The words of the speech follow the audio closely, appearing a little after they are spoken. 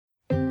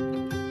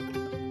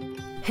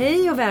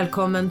Hej och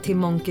välkommen till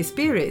Monkey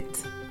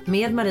Spirit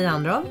med Marie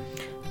Androv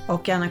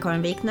och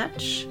Anna-Karin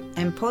Wiknertz.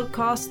 En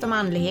podcast om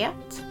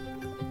andlighet,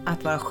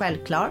 att vara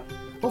självklar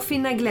och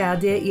finna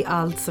glädje i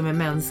allt som är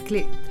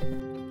mänskligt.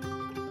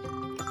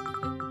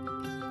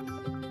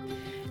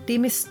 Det är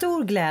med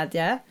stor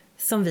glädje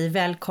som vi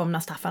välkomnar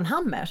Staffan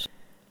Hammers,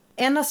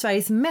 en av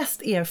Sveriges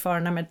mest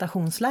erfarna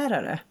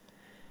meditationslärare.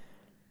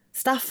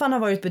 Staffan har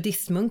varit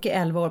buddhistmunk i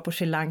 11 år på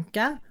Sri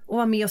Lanka och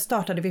var med och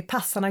startade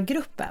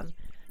Vipassana-gruppen,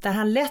 där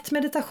han lett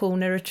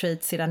meditationer och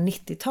retreat sedan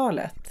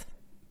 90-talet.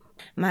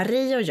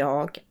 Marie och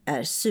jag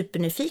är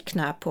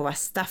supernyfikna på vad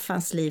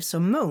Staffans liv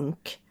som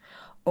munk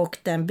och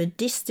den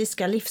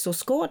buddhistiska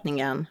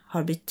livsåskådningen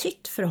har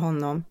betytt för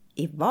honom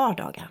i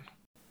vardagen.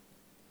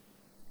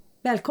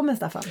 Välkommen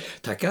Staffan.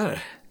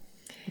 Tackar.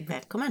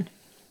 Välkommen.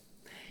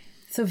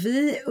 Så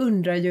vi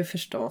undrar ju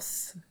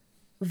förstås,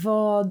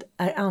 vad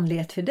är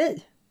andlighet för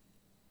dig?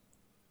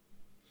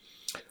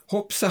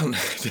 Hoppsan,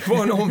 det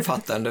var en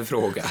omfattande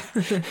fråga.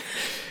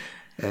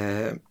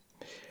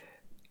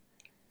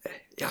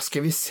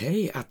 Ska vi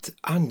säga att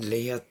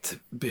andlighet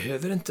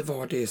behöver inte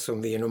vara det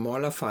som vi i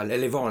normala fall,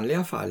 eller i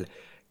vanliga fall,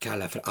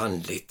 kallar för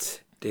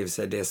andligt. Det vill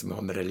säga det som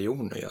har med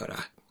religion att göra.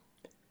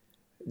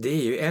 Det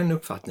är ju en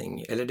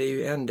uppfattning, eller det är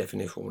ju en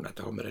definition att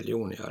det har med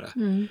religion att göra.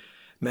 Mm.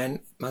 Men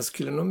man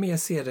skulle nog mer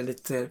se det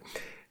lite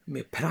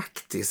mer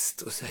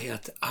praktiskt och säga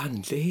att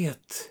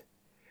andlighet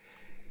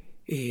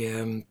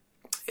är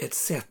ett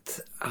sätt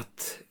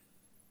att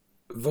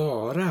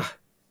vara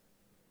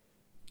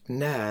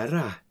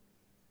nära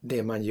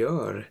det man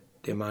gör,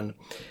 det man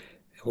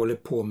håller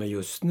på med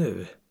just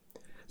nu.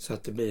 Så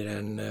att det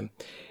blir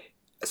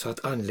så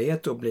att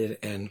andlighet då blir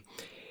en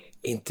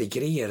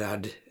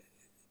integrerad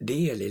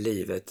del i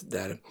livet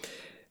där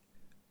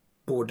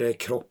både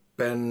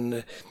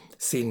kroppen,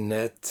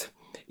 sinnet,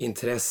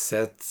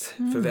 intresset,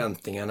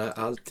 förväntningarna,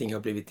 allting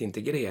har blivit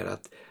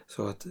integrerat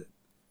så att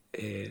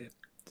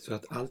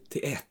allt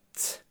är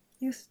ett.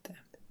 Just det.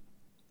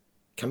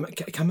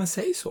 Kan man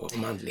säga så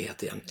om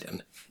andlighet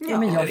egentligen? Ja,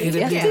 men jag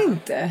vet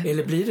inte.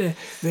 Eller blir det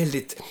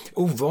väldigt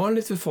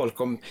ovanligt för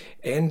folk om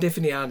en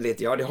definierar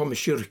andlighet? Ja, det har med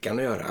kyrkan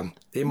att göra.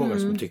 Det är många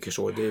som tycker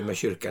så. Det är med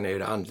kyrkan är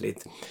det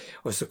andligt.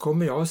 Och så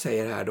kommer jag och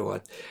säger här då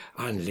att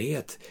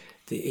andlighet,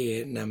 det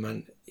är när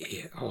man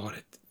har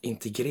ett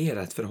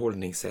integrerat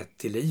förhållningssätt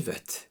till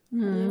livet.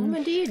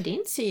 Men det är ju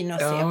din syn att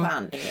se på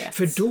andlighet.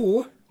 För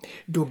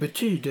då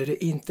betyder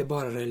det inte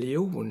bara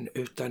religion,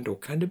 utan då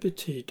kan det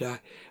betyda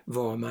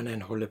vad man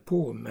än håller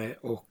på med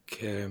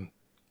och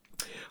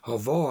har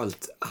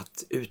valt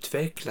att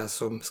utveckla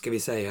som, ska vi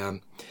säga,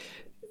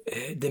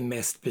 det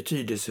mest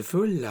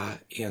betydelsefulla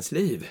i ens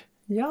liv.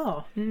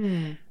 Ja.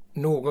 För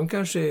någon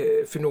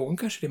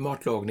kanske det är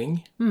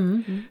matlagning,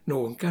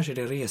 någon kanske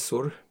det är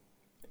resor,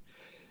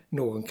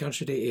 någon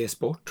kanske det är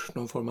sport,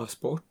 någon form av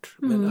sport.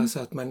 Men alltså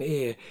att man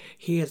är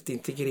helt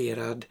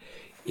integrerad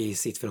i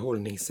sitt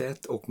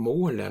förhållningssätt och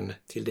målen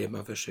till det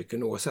man försöker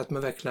nå. Så att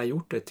man verkligen har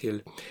gjort det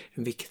till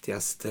den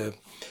viktigaste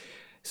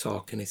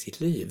saken i sitt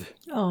liv.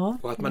 Ja.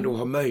 Och att man då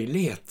har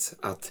möjlighet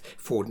att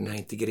få den här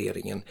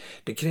integreringen.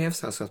 Det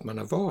krävs alltså att man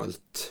har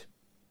valt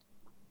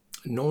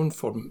någon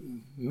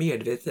form,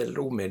 medvetet eller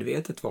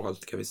omedvetet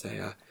valt kan vi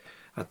säga,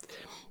 att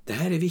det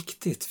här är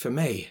viktigt för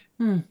mig.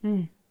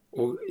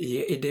 Och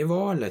i det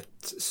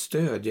valet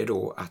stödjer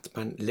då att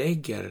man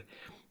lägger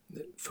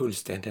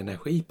fullständig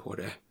energi på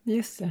det.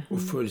 Just det.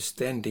 Och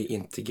fullständig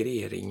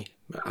integrering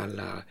med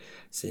alla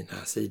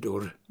sina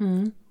sidor.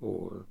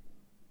 Och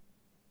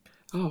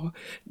ja,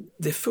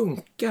 det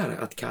funkar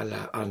att kalla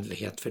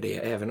andlighet för det,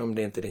 även om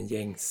det inte är den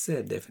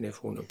gängse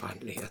definitionen på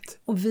andlighet.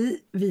 Och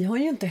vi har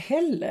ju inte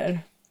heller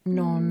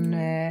någon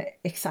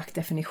exakt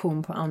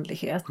definition på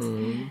andlighet.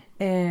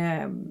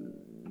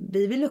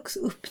 Vi vill också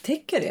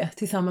upptäcka det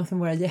tillsammans med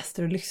våra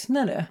gäster och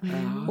lyssnare.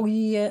 Och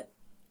ge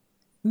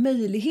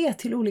möjlighet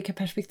till olika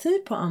perspektiv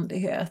på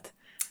andlighet.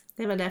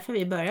 Det var därför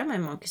vi börjar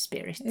med Monkey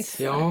Spirit. Exakt.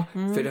 Ja,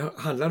 för det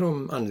handlar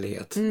om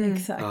andlighet.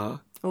 Exakt. Ja.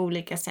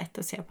 Olika sätt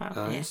att se på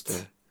andlighet. Ja, just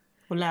det.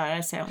 Och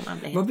lära sig om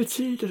andlighet. Vad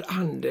betyder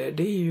ande?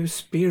 Det är ju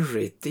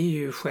spirit, det är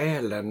ju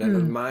själen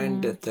eller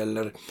mindet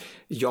eller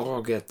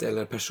jaget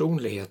eller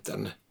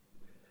personligheten.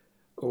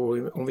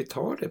 Och om vi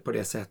tar det på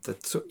det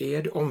sättet så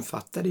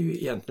omfattar det ju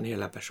egentligen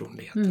hela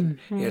personligheten,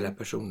 hela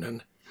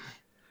personen.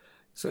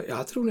 Så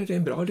jag tror att det är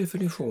en bra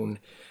definition,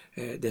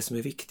 det som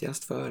är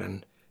viktigast för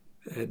en,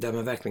 där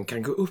man verkligen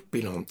kan gå upp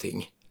i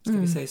någonting. Ska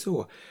vi säga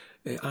så?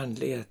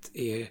 Andlighet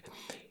är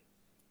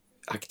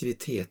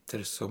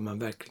aktiviteter som man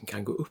verkligen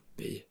kan gå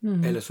upp i,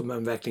 eller som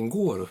man verkligen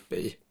går upp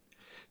i.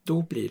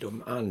 Då blir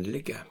de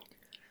andliga.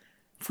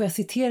 Får jag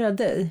citera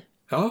dig?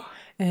 Ja.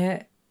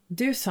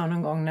 Du sa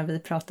någon gång när vi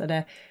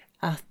pratade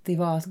att det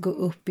var att gå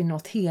upp i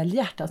något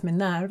helhjärtat med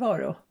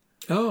närvaro.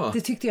 Ja.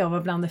 Det tyckte jag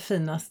var bland det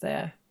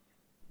finaste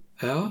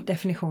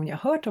definition jag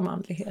hört om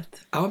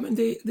andlighet. Ja, men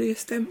det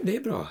stämmer, det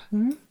är bra.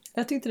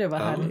 Jag tyckte det var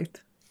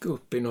härligt. Gå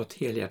upp i något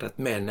helhjärtat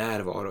med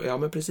närvaro. Ja,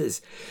 men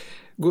precis.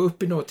 Gå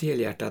upp i något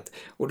helhjärtat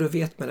och då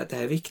vet man att det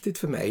här är viktigt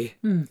för mig.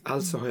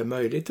 Alltså har jag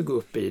möjlighet att gå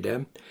upp i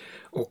det.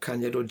 Och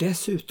kan jag då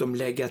dessutom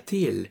lägga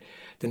till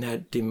den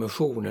här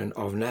dimensionen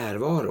av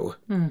närvaro,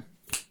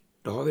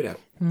 då har vi det.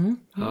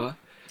 Ja.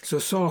 Så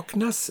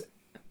saknas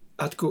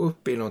att gå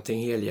upp i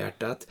någonting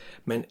helhjärtat,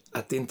 men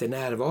att det inte är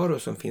närvaro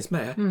som finns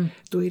med,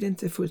 då är det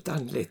inte fullt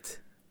andligt.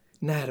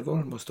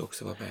 Närvaron måste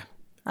också vara med.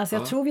 Alltså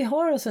jag tror vi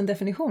har oss en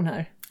definition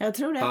här. Jag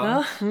tror det.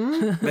 Ja.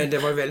 Men det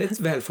var väldigt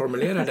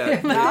välformulerat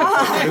där.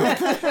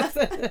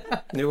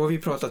 Nu har vi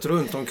pratat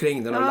runt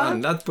omkring den och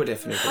landat på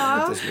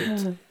definitionen till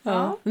slut.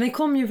 Ja. Men den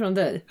kom ju från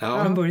dig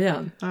från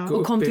början. Gå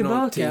Och kom upp i tillbaka.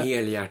 någonting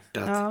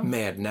helhjärtat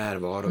med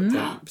närvaro. Den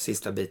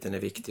sista biten är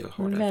viktig att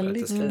ha där för att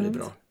det ska bli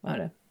bra. Var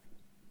det.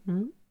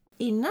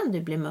 Innan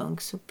du blev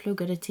munk så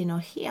pluggade du till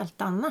något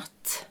helt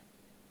annat.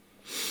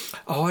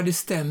 Ja, det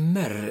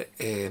stämmer.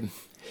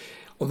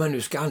 Om man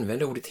nu ska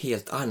använda ordet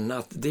helt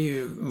annat, det är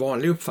ju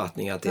vanlig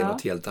uppfattning att det är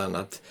något helt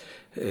annat.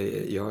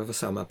 Jag var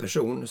samma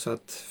person, så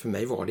att för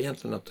mig var det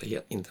egentligen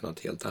inte något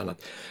helt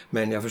annat.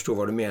 Men jag förstår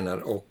vad du menar,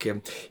 och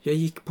jag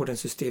gick på den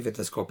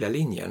systemvetenskapliga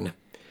linjen.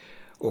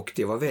 Och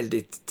det var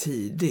väldigt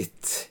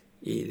tidigt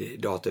i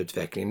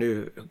datautveckling.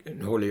 Nu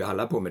håller ju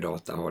alla på med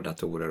data, har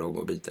datorer och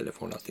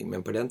mobiltelefon och allting.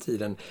 Men på den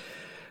tiden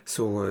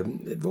så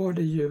var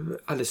det ju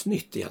alldeles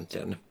nytt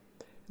egentligen.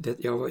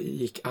 Jag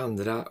gick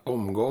andra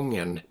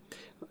omgången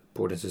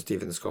på den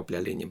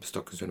systemvetenskapliga linjen på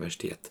Stockholms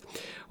universitet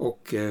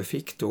och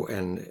fick då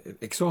en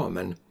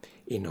examen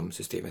inom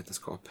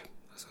systemvetenskap.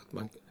 Alltså att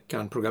man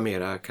kan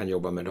programmera, kan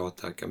jobba med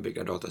data, kan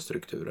bygga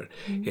datastrukturer,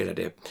 hela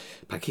det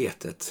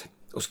paketet,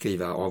 och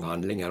skriva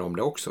avhandlingar om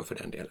det också för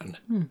den delen.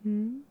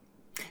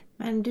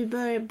 Men du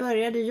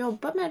började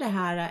jobba med det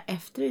här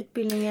efter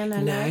utbildningen?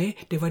 Eller? Nej,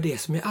 det var det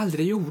som jag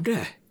aldrig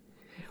gjorde.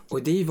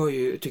 Och det var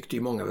ju, tyckte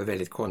ju många var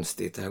väldigt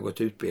konstigt. Jag har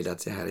gått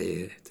utbildat sig här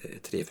i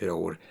 3-4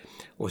 år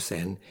och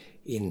sen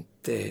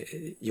inte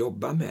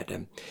jobba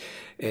med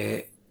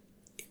det.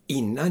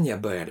 Innan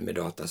jag började med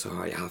data så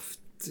har jag haft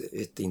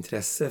ett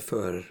intresse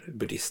för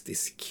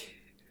buddhistisk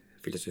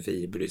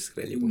filosofi, buddhistisk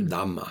religion,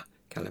 Dhamma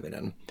kallar vi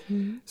den.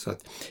 Så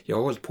att jag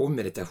har hållit på med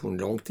meditation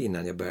långt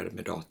innan jag började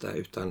med data,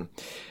 utan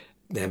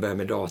när jag började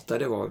med data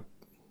det var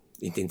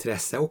inte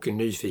intresse och en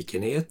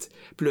nyfikenhet,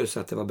 plus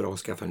att det var bra att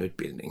skaffa en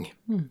utbildning.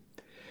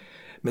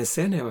 Men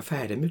sen när jag var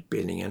färdig med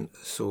utbildningen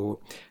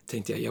så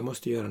tänkte jag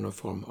måste göra någon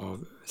form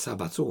av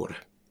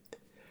sabbatsår.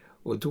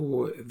 Och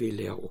då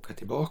ville jag åka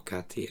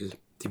tillbaka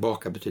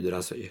tillbaka betyder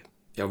alltså,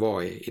 jag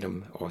var i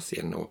de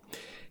Asien och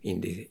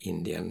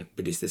Indien,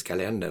 buddhistiska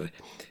länder,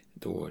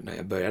 då när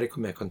jag började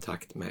komma i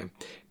kontakt med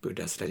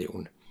Buddhas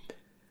religion.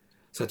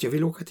 Så att jag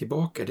ville åka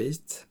tillbaka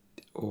dit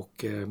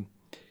och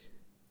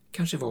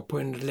kanske vara på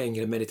en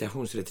längre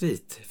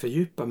meditationsretreat,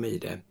 fördjupa mig i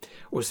det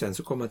och sen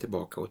så komma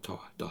tillbaka och ta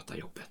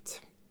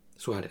datajobbet.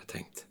 Så hade jag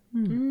tänkt.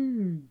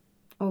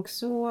 Och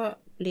så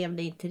blev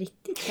det inte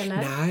riktigt, eller?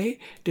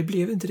 Nej, det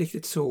blev inte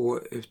riktigt så,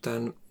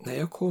 utan när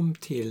jag kom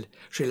till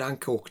Sri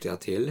Lanka åkte jag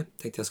till.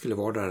 Tänkte jag skulle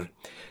vara där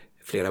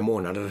flera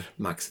månader,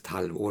 max ett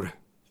halvår.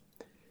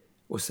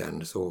 Och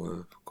sen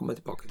så kom jag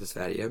tillbaka till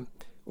Sverige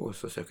och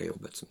så söka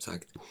jobbet som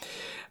sagt.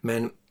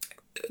 Men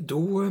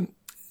då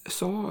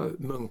sa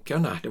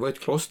munkarna, det var ett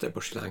kloster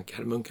på Sri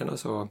Lanka, munkarna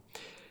sa,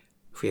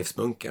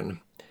 chefsmunken,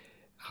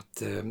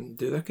 att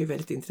du verkar ju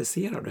väldigt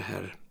intresserad av det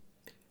här.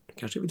 Du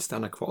kanske vill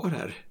stanna kvar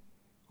här.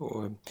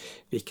 Och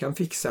vi kan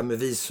fixa med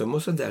visum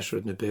och sådär så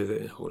att du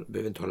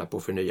behöver inte hålla på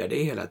att förnya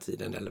det hela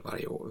tiden eller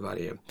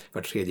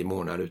var tredje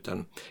månad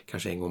utan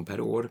kanske en gång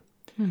per år.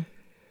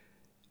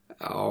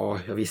 Ja,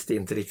 jag visste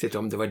inte riktigt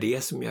om det var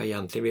det som jag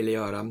egentligen ville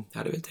göra. Jag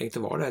hade väl tänkt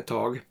att vara där ett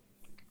tag.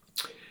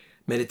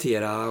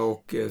 Meditera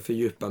och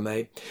fördjupa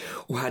mig.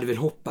 Och hade väl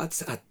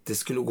hoppats att det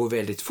skulle gå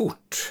väldigt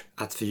fort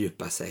att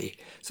fördjupa sig.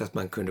 Så att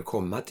man kunde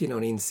komma till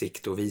någon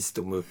insikt och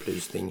visdom och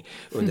upplysning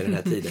under den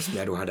här tiden som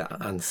jag då hade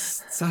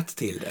ansatt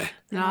till det.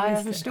 Ja,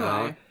 jag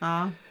förstår.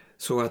 Ja.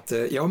 Så att,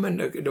 ja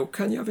men då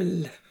kan jag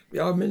väl,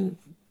 ja men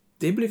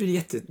det blev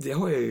väl det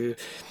har jag ju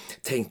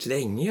tänkt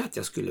länge att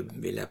jag skulle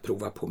vilja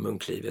prova på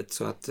munklivet.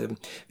 Så att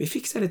vi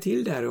fixade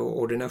till där och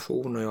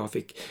ordination och jag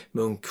fick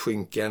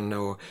munkskynken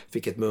och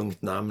fick ett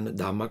munknamn,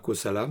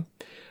 Dhammakusala.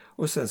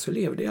 Och sen så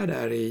levde jag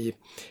där i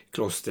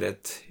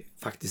klostret,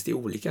 faktiskt i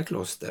olika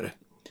kloster.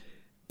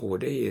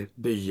 Både i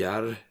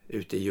byar,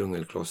 ute i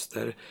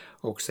djungelkloster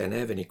och sen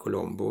även i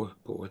Colombo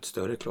på ett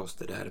större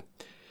kloster där.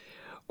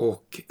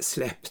 Och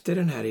släppte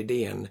den här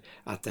idén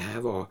att det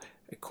här var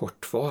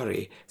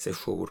kortvarig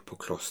session på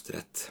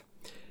klostret.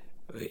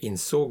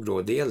 Insåg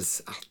då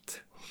dels att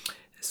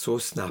så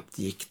snabbt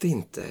gick det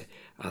inte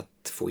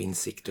att få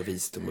insikt och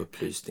visdom och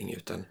upplysning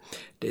utan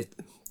det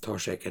tar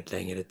säkert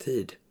längre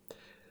tid.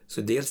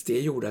 Så dels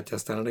det gjorde att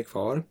jag stannade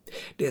kvar.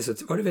 Dels så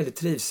var det väldigt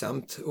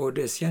trivsamt och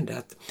dels kände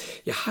att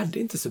jag hade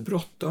inte så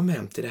bråttom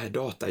hem till det här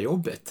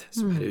datajobbet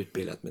som jag hade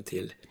utbildat mig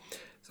till.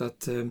 Så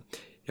att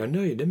jag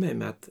nöjde mig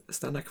med att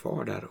stanna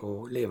kvar där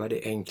och leva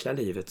det enkla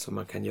livet som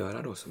man kan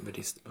göra då som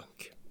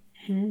buddhistmunk.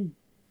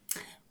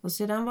 Och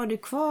sedan var du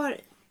kvar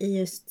i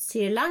just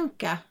Sri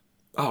Lanka.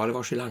 Ja, det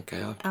var Sri Lanka,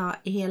 ja. Ja,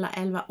 i hela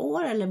 11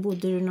 år eller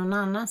bodde du någon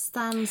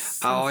annanstans?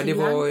 Ja, Sri det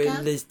var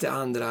Lanka? lite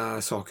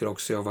andra saker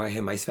också. Jag var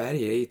hemma i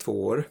Sverige i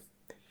 2 år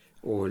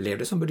och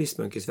levde som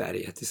buddhistmunk i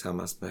Sverige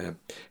tillsammans med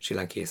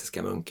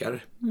srilankesiska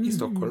munkar i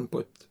Stockholm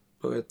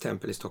på ett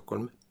tempel i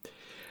Stockholm.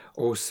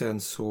 Och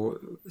sen så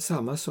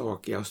samma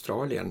sak i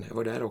Australien. Jag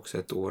var där också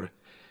ett år.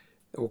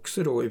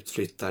 Också då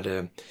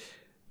utflyttade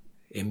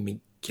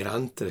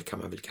emigranter kan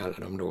man väl kalla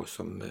dem då,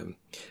 som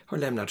har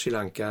lämnat Sri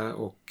Lanka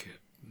och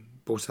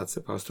bosatt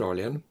sig på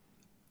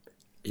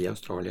i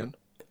Australien.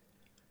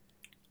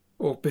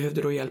 Och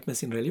behövde då hjälp med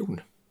sin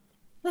religion.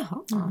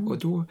 Jaha. Och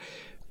då,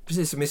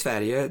 precis som i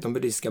Sverige, de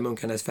buddhistiska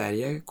munkarna i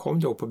Sverige kom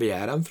då på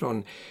begäran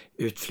från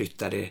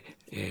utflyttade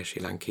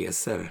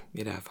srilankeser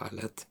i det här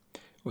fallet.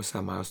 Och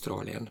samma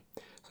Australien.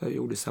 Så jag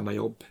gjorde samma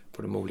jobb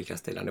på de olika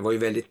ställena. Det var ju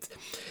väldigt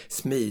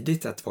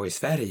smidigt att vara i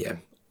Sverige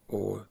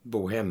och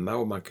bo hemma,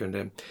 och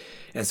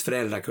ens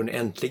föräldrar kunde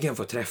äntligen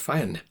få träffa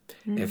en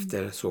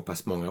efter så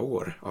pass många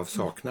år av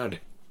saknad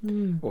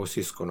och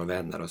syskon och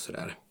vänner och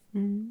sådär.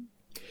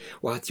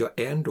 Och att jag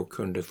ändå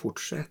kunde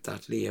fortsätta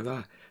att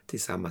leva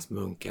tillsammans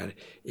med munkar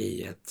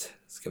i ett,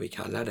 ska vi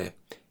kalla det,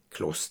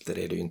 kloster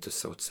är det ju inte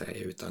så att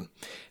säga, utan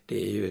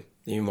det är ju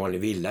en vanlig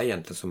villa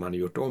egentligen som man har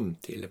gjort om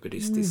till ett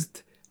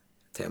buddhistiskt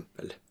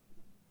tempel.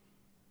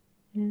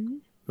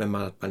 Men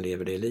att man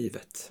lever det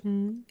livet.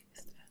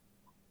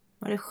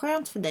 Var det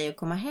skönt för dig att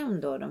komma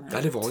hem då de här 2 åren?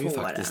 Ja, det var ju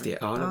faktiskt det.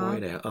 Ja, det var ju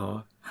det.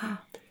 Ja.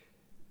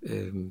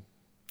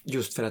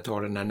 Just för att ha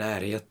den här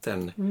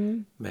närheten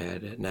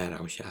med nära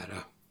och kära.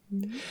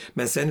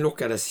 Men sen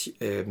lockades,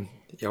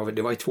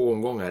 det var i 2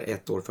 omgångar,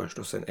 1 år först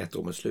och sen 1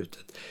 år mot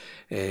slutet.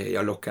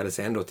 Jag lockades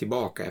ändå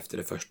tillbaka efter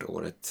det första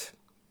året.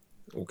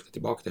 Åkte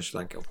tillbaka till Sri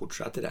Lanka och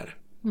fortsatte där.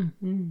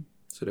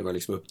 Så det var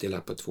liksom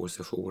uppdelat på 2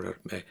 sessioner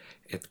med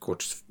ett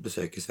kort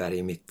besök i Sverige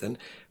i mitten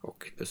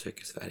och ett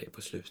besök i Sverige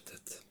på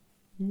slutet.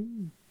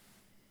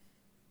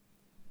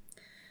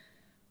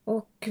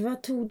 Och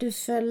vad tog du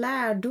för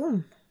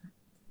lärdom,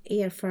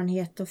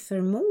 erfarenhet och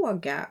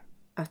förmåga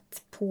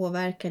att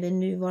påverka det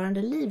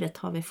nuvarande livet?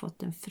 Har vi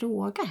fått en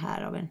fråga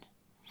här av en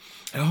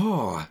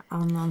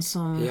annan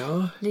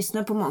som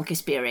lyssnar på Monkey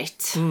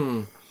Spirit.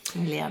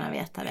 Jag vill gärna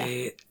veta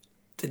det.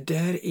 Det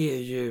där är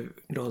ju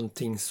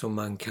någonting som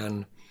man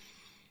kan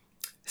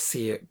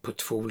se på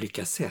 2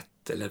 olika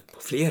sätt, eller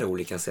på flera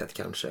olika sätt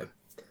kanske.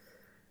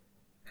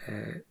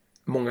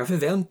 Många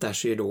förväntar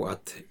sig då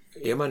att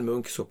är man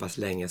munk så pass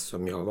länge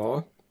som jag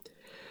var,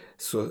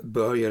 så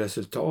bör ju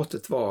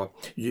resultatet vara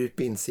djup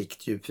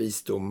insikt, djup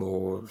visdom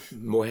och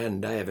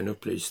måhända även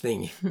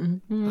upplysning.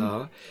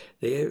 Ja,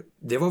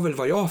 det var väl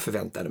vad jag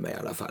förväntade mig i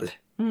alla fall.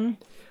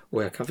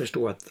 Och jag kan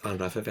förstå att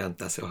andra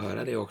förväntar sig att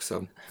höra det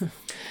också.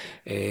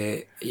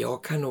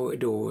 Jag kan nog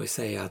då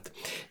säga att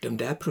de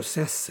där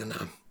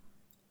processerna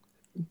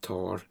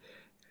tar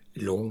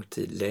lång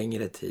tid,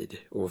 längre tid,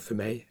 och för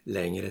mig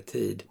längre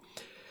tid.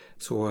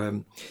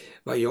 Så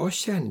vad jag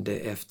kände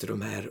efter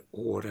de här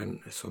åren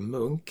som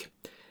munk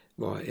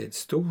var en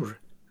stor,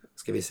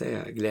 ska vi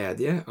säga,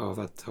 glädje av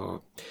att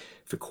ha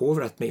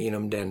förkovrat mig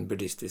inom den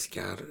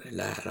buddhistiska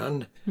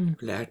läran,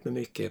 lärt mig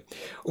mycket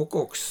och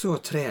också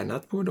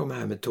tränat på de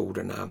här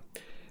metoderna,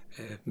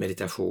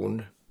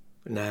 meditation,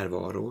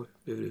 närvaro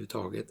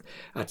överhuvudtaget,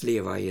 att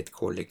leva i ett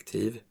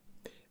kollektiv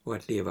och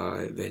att leva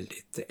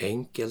väldigt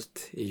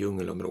enkelt i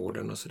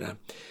djungelområden och sådär.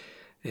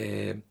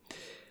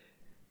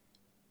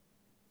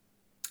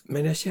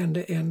 Men jag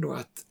kände ändå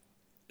att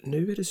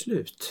nu är det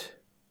slut.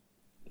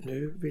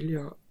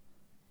 Nu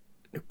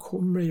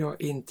kommer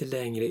jag inte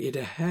längre i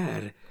det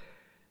här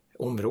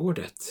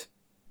området.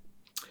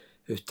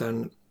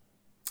 Utan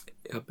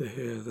jag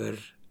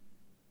behöver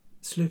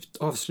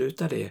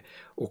avsluta det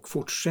och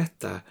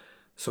fortsätta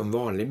som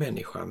vanlig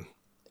människa.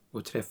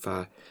 Och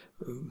träffa,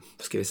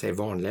 ska vi säga,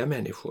 vanliga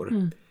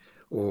människor.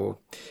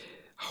 Och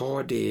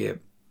ha det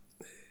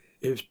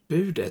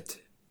utbudet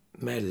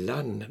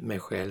mellan mig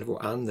själv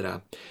och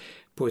andra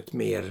på ett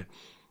mer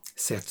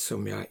sätt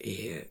som jag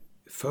är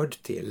född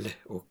till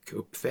och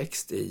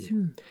uppväxt i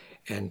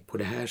än på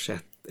det här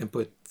sättet, än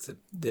på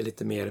det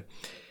lite mer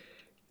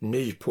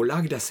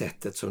nypålagda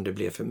sättet som det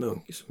blev för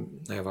munk,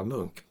 när jag var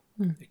munk.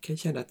 Jag kan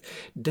känna att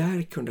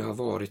där kunde ha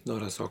varit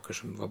några saker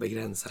som var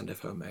begränsande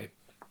för mig.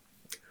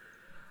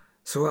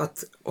 Så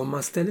att om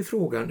man ställer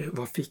frågan,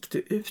 vad fick du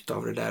ut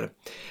av det där?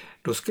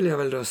 Då skulle jag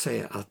väl då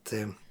säga att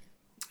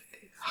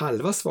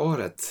halva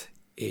svaret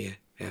är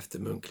efter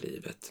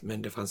munklivet,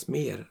 men det fanns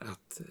mer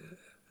att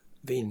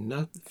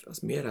vinna, det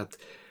fanns mer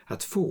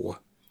att få.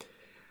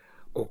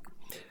 Och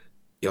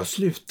jag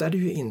slutade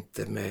ju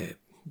inte med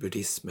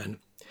buddhismen.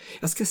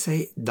 Jag ska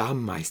säga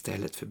Dhamma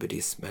istället för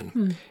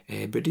buddhismen.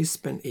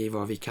 Buddhismen är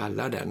vad vi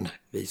kallar den,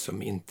 vi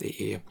som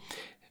inte är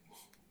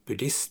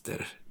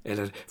buddhister,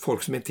 eller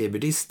folk som inte är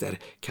buddhister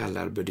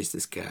kallar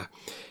buddhistiska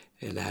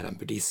läran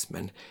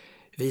buddhismen.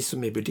 Vi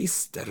som är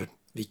buddhister,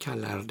 vi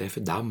kallar det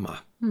för Dhamma.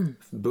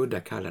 Buddha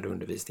kallade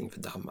undervisning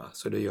för Dhamma.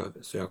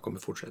 Så jag kommer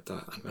fortsätta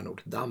använda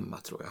ordet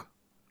Dhamma, tror jag.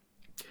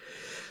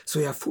 Så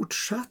jag har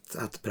fortsatt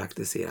att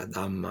praktisera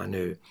Dhamma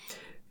nu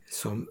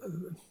som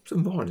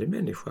vanlig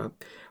människa.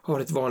 Har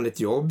ett vanligt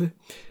jobb,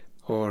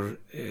 har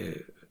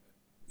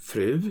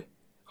fru,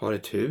 har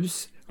ett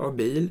hus, ha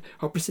bil,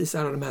 ha precis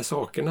alla de här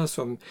sakerna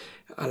som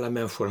alla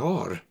människor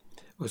har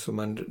och som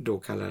man då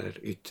kallar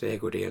yttre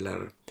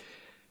ägodelar,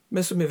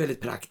 men som är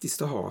väldigt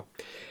praktiskt att ha.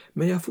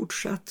 Men jag har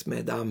fortsatt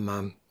med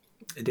damma,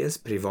 dels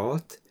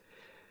privat,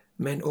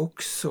 men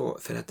också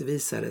för att det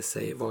visade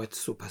sig vara ett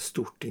så pass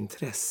stort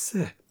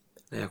intresse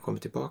när jag kom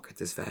tillbaka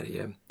till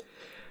Sverige.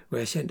 Och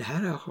jag kände,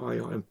 här har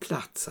jag en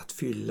plats att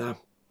fylla.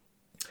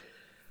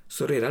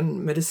 Så redan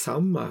med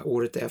detsamma,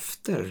 året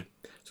efter,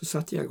 så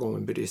satte jag igång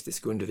en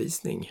buddhistisk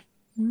undervisning.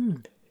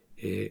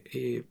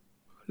 I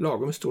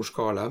lagom stor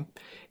skala.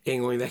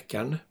 En gång i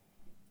veckan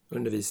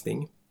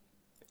undervisning.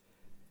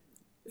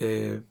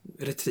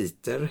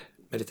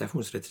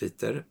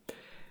 Meditationsretriter.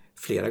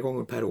 Flera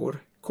gånger per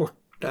år.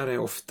 Kortare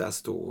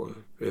oftast då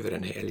över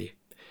en helg.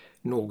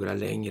 Några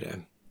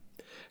längre.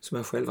 Som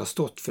jag själv har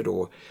stått för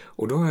då.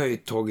 Och då har jag ju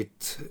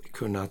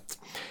kunnat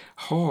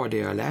ha det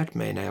jag lärt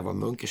mig när jag var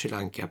munk i Sri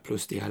Lanka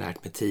plus det jag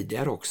lärt mig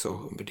tidigare också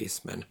om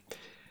buddhismen.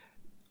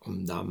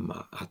 Om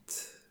Dhamma.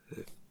 Att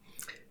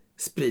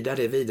sprida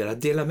det vidare,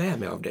 att dela med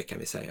mig av det kan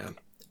vi säga.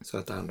 Så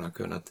att andra har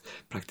kunnat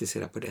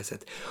praktisera på det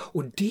sättet.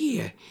 Och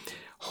det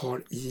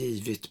har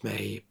givit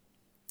mig,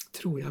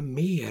 tror jag,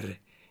 mer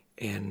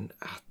än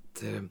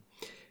att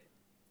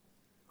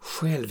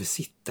själv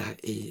sitta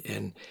i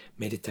en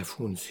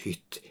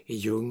meditationshytt i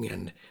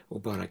djungeln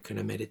och bara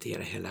kunna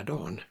meditera hela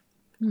dagen.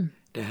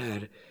 Det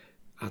här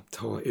att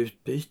ha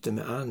utbyte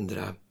med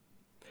andra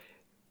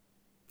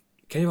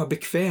kan ju vara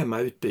bekväma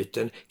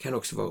utbyten, kan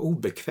också vara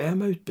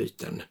obekväma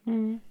utbyten.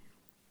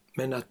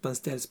 Men att man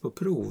ställs på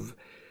prov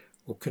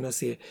och kunna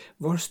se,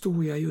 var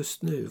står jag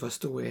just nu, var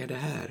står jag i det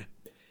här?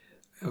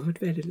 Det har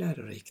varit väldigt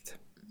lärorikt.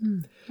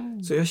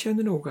 Så jag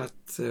känner nog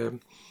att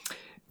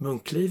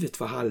munklivet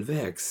var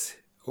halvvägs,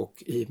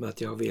 och i och med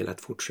att jag har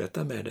velat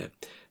fortsätta med det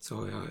så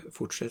har jag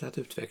fortsatt att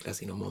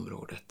utvecklas inom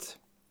området.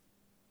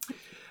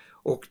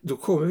 Och då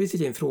kommer vi till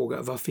din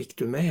fråga, vad fick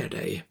du med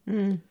dig?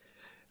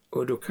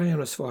 Och då kan jag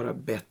nog svara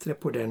bättre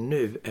på den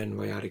nu än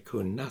vad jag hade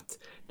kunnat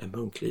när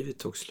munklivet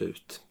tog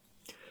slut.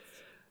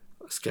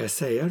 Ska jag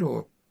säga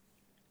då,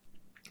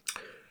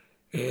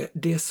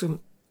 det som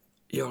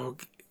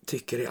jag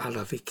tycker är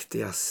allra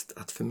viktigast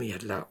att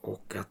förmedla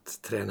och att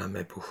träna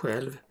mig på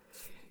själv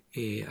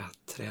är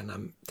att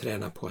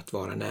träna på att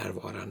vara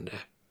närvarande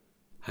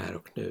här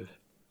och nu.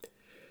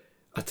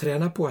 Att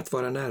träna på att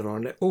vara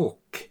närvarande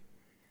och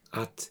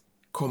att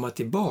komma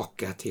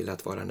tillbaka till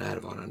att vara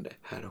närvarande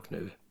här och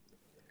nu.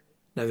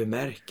 När vi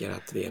märker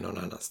att vi är någon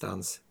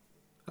annanstans,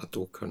 att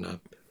då kunna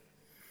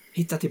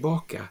hitta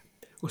tillbaka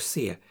och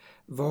se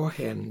vad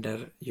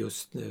händer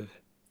just nu.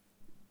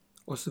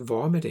 Och så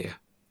vara med det.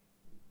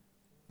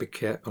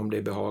 Om det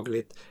är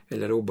behagligt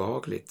eller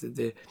obehagligt.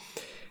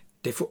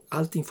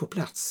 Allting får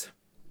plats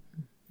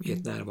i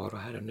ett närvaro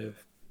här och nu.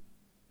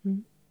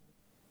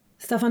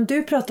 Staffan,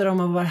 du pratar om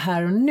att vara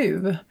här och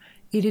nu.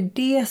 Är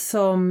det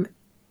som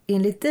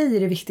enligt dig är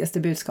det viktigaste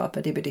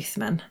budskapet i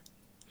buddhismen?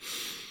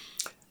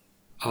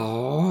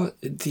 Ja,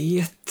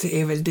 det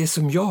är väl det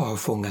som jag har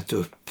fångat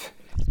upp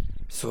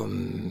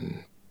som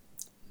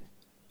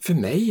för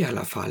mig i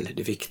alla fall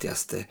det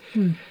viktigaste.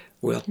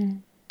 Och jag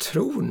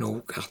tror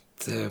nog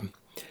att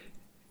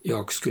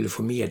jag skulle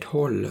få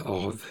medhåll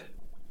av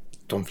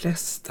de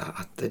flesta,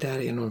 att det där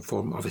är någon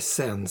form av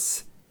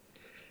essens.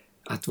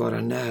 Att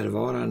vara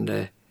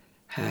närvarande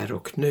här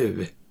och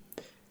nu.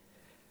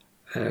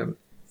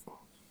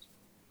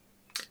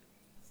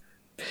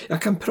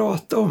 Jag kan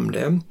prata om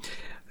det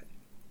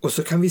och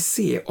så kan vi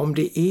se om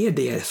det är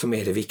det som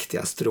är det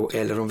viktigaste då,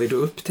 eller om vi då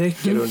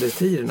upptäcker under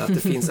tiden att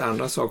det finns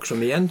andra saker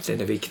som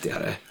egentligen är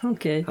viktigare.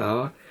 Okej.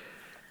 Ja,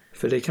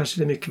 för det kanske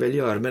det mycket väl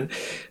gör, men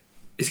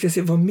vi ska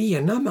se, vad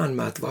menar man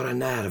med att vara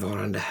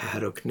närvarande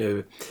här och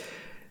nu?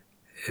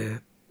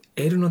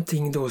 Är det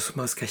någonting då som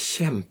man ska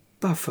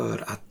kämpa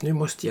för, att nu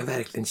måste jag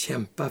verkligen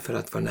kämpa för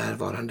att vara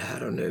närvarande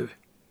här och nu?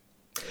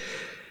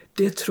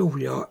 Det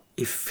tror jag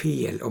är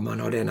fel om man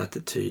har den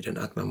attityden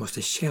att man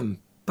måste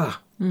kämpa.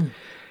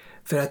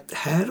 För att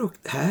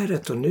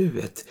häret och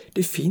nuet,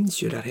 det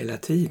finns ju där hela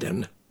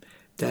tiden.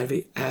 Där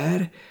vi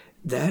är,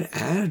 där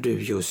är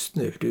du just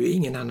nu. Du är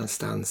ingen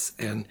annanstans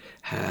än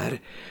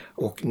här.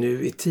 Och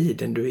nu i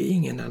tiden, du är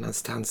ingen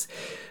annanstans.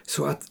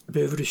 Så att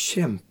behöver du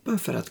kämpa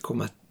för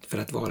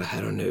att vara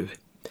här och nu,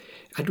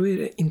 ja, då är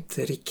det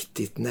inte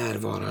riktigt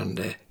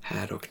närvarande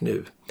här och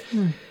nu.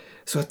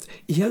 Så att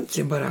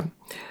egentligen bara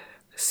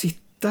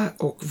sitta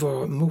och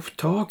vara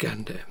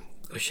mottagande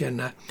och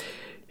känna,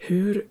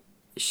 hur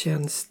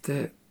känns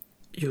det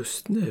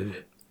just nu?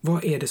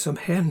 Vad är det som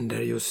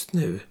händer just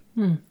nu?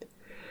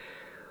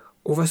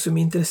 Och vad som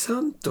är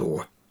intressant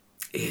då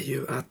är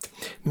ju att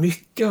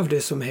mycket av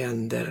det som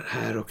händer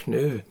här och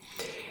nu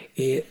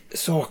är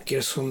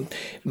saker som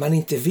man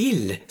inte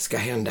vill ska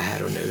hända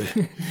här och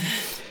nu.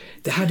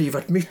 Det hade ju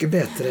varit mycket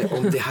bättre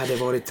om det hade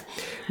varit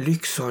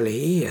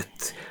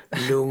lycksalighet,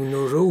 lugn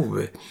och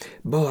ro,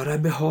 bara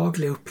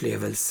behagliga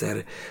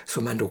upplevelser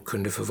som man då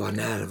kunde få vara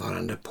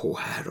närvarande på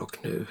här och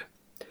nu.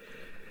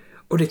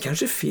 Och det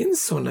kanske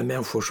finns sådana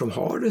människor som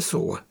har det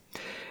så,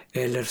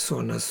 eller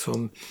sådana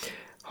som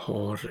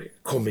har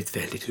kommit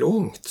väldigt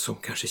långt, som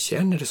kanske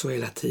känner det så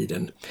hela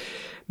tiden.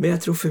 Men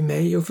jag tror för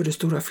mig och för det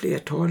stora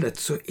flertalet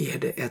så är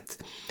det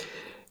ett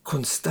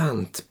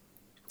konstant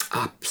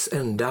ups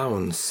and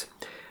downs.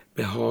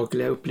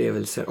 Behagliga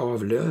upplevelser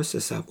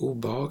avlöses av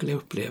obehagliga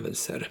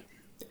upplevelser.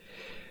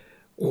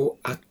 Och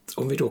att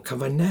om vi då kan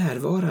vara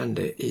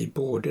närvarande i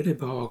både det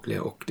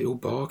behagliga och det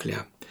obehagliga,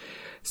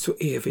 så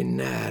är vi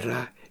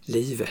nära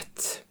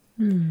livet.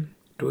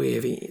 Då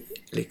är vi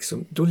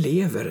liksom, då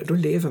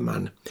lever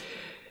man.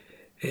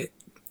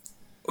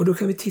 Och då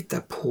kan vi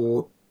titta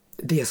på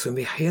det som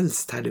vi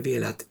helst hade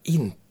velat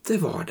inte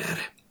vara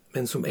där,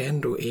 men som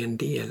ändå är en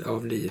del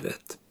av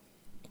livet.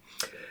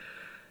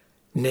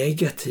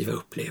 Negativa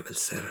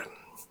upplevelser.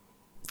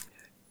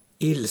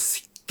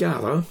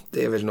 Ilska, va?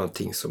 Det är väl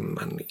någonting som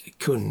man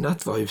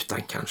kunnat vara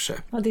utan kanske.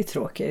 Ja, det är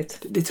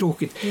tråkigt. Det är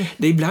tråkigt.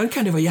 Ibland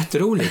kan det vara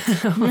jätteroligt.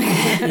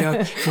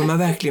 För man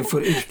verkligen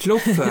får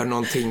utlopp för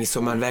någonting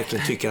som man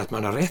verkligen tycker att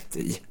man har rätt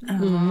i.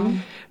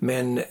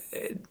 Men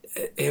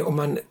om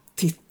man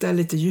tittar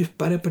lite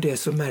djupare på det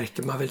så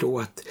märker man väl då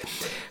att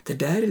det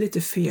där är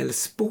lite fel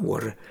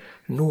spår.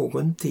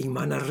 Någonting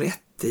man har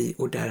rätt i,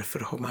 och därför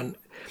har man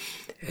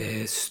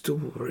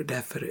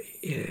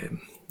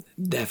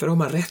därför har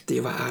man rätt i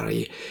att vara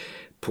arg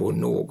på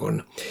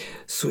någon.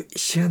 Så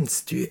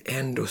känns det ju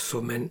ändå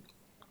som en,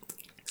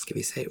 ska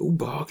vi säga,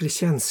 obehaglig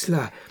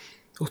känsla,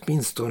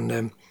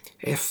 åtminstone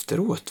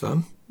efteråt,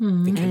 va?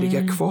 Den kan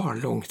ligga kvar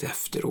långt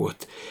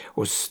efteråt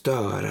och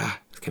störa,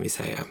 kan vi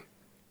säga.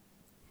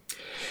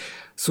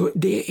 Så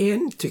det är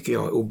en, tycker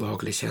jag,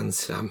 obehaglig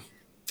känsla.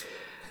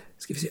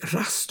 Ska vi säga,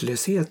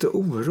 rastlöshet och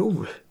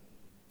oro.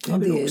 Det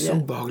är också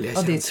obehagliga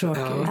känslor. Det är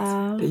tråkigt.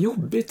 Ja, det är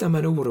jobbigt när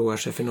man oroar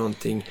sig för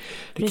någonting.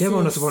 Det kan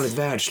vara något vanligt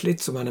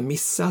världsligt som man har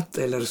missat,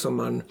 eller som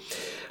man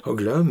har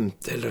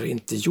glömt, eller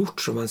inte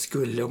gjort som man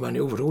skulle, och man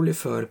är orolig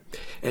för,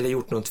 eller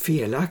gjort något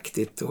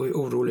felaktigt och är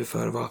orolig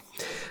för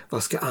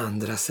vad ska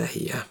andra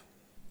säga.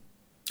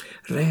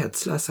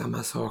 Rädsla,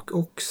 samma sak,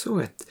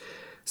 också ett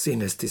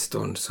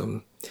sinnestillstånd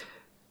som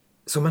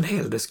man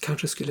hellre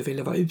kanske skulle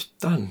vilja vara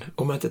utan,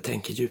 om man inte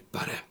tänker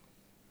djupare.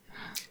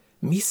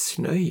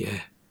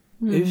 Missnöje,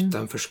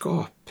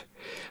 utanförskap.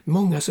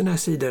 Många sådana här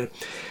sidor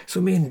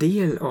som är en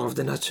del av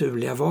den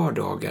naturliga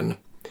vardagen.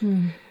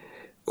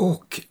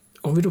 Och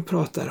om vi då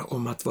pratar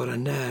om att vara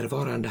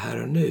närvarande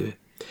här och nu,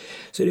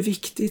 så är det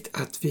viktigt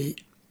att vi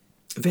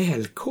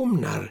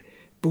välkomnar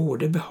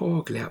både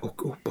behagliga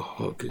och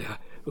obehagliga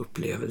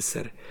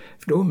upplevelser.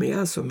 För de är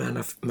alltså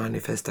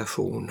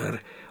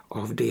manifestationer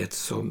av det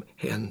som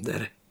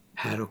händer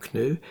här och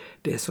nu,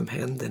 det som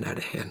händer när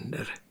det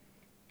händer.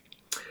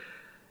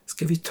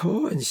 Ska vi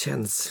ta en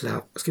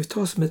känsla, ska vi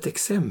ta som ett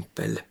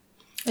exempel?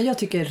 Jag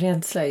tycker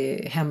rädsla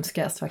är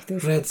hemskast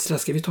faktiskt. Rädsla,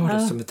 ska vi ta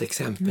det som ett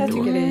exempel då? Jag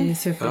tycker det är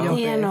superjobbigt.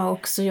 Det är nog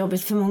också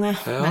jobbigt för många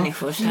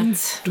människor. Så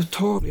att... Då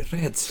tar vi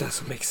rädsla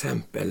som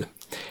exempel.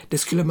 Det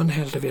skulle man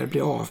hellre vilja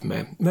bli av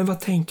med. Men vad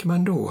tänker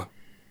man då?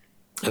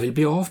 Jag vill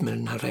bli av med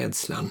den här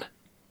rädslan.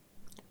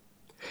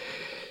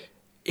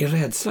 Är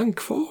rädslan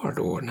kvar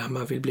då när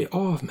man vill bli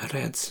av med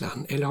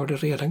rädslan? Eller har det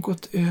redan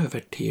gått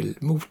över till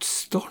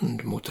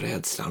motstånd mot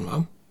rädslan,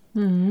 va?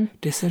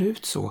 Det ser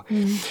ut så.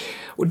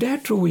 Och där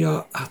tror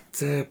jag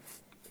att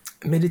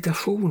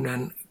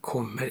meditationen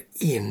kommer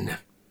in.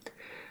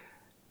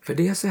 För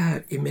det är så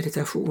här, i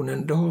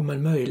meditationen då har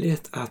man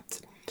möjlighet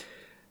att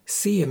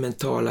se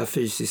mentala,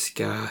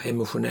 fysiska,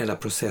 emotionella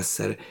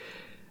processer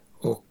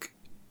och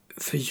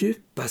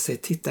fördjupa sig,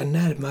 titta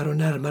närmare och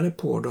närmare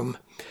på dem.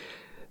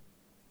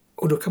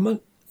 Och då kan man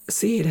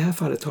se, i det här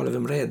fallet talar vi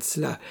om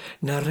rädsla,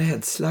 när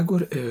rädsla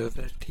går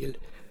över till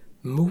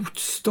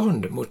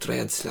motstånd mot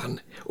rädslan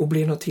och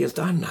blir något helt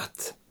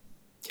annat.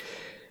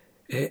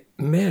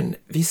 Men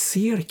vi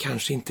ser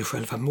kanske inte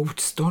själva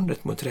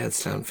motståndet mot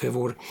rädslan, för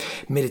vår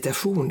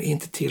meditation är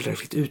inte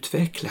tillräckligt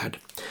utvecklad.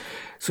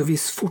 Så vi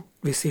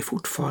ser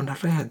fortfarande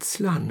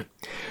rädslan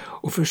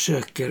och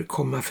försöker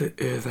komma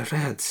över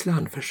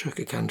rädslan,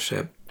 försöker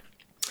kanske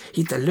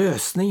hitta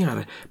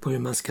lösningar på hur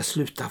man ska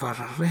sluta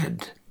vara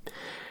rädd.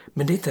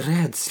 Men det är inte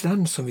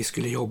rädslan som vi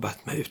skulle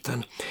jobbat med,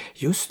 utan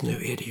just nu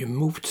är det ju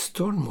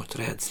motstånd mot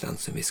rädslan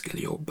som vi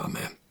skulle jobba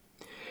med.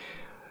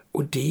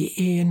 Och det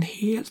är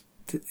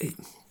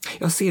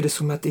jag ser det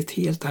som att det är ett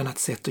helt annat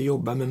sätt att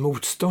jobba med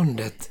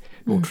motståndet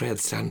mot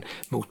rädslan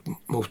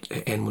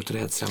än mot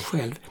rädslan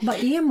själv. Vad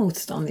är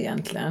motstånd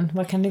egentligen?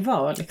 Vad kan det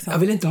vara? Liksom? Jag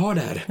vill inte ha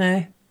det här.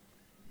 Nej.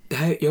 Det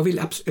här, jag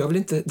vill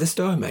inte, det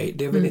stör mig.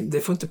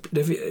 Det får inte,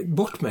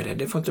 bort med det,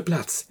 det får inte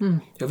plats.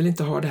 Jag vill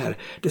inte ha det här.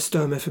 Det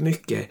stör mig för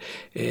mycket.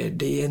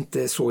 Det är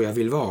inte så jag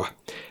vill vara.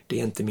 Det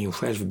är inte min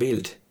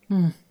självbild.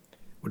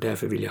 Och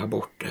därför vill jag ha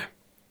bort det.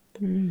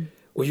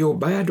 Och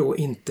jobbar jag då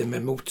inte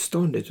med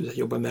motståndet utan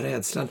jobbar med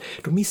rädslan,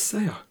 då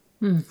missar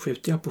jag.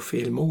 Skjuter jag på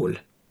fel mål.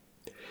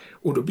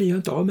 Och då blir jag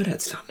inte av med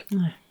rädslan.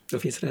 Nej. Då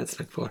finns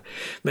rädslan kvar.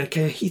 Men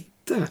kan jag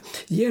hitta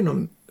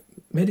genom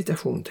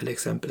meditation till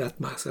exempel att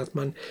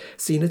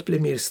sinnet blir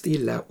mer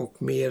stilla och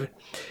mer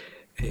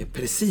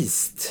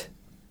precis,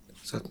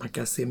 så att man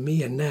kan se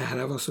mer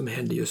nära vad som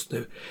händer just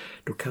nu,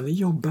 då kan vi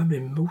jobba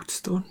med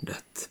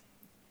motståndet.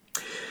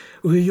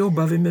 Och hur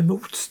jobbar vi med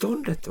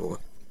motståndet då?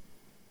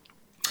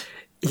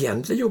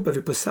 Egentligen jobbar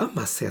vi på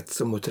samma sätt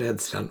som mot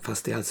rädslan,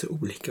 fast det är alltså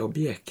olika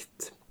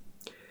objekt.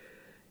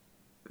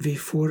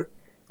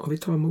 Om vi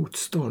tar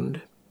motstånd,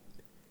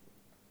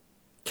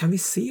 kan vi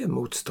se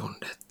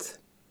motståndet?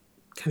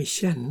 Kan vi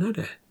känna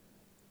det?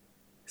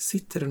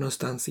 Sitter det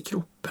någonstans i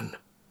kroppen?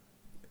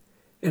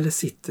 Eller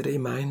sitter det i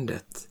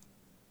mindet?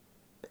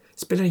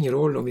 Spelar ingen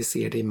roll om vi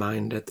ser det i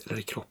mindet eller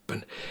i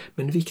kroppen.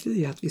 Men viktigt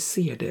är att vi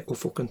ser det och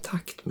får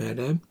kontakt med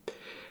det.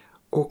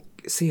 Och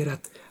ser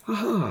att,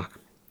 aha,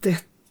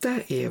 detta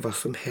är vad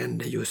som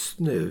händer just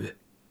nu.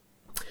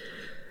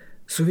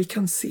 Så vi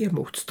kan se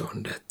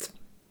motståndet.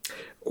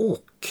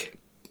 Och,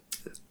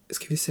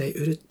 ska vi säga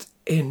ur ett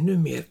ännu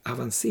mer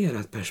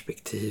avancerat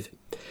perspektiv,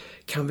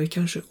 kan vi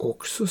kanske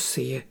också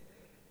se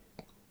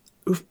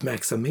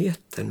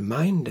uppmärksamheten,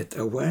 mindet,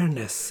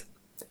 awareness,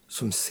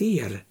 som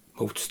ser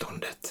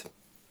motståndet.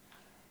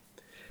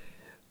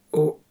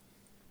 Och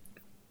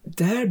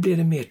där blir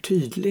det mer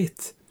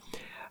tydligt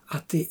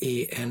att det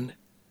är en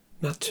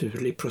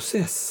naturlig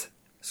process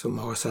som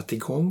har satt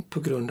igång på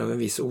grund av en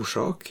viss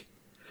orsak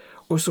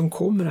och som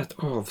kommer att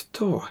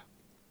avta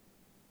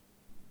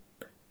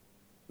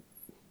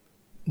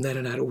när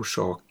den här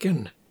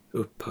orsaken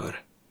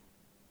upphör.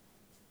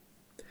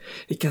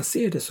 Vi kan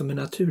se det som en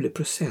naturlig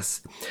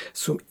process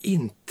som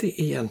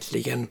inte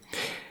egentligen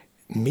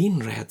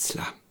min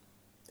rädsla,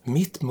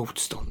 mitt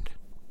motstånd.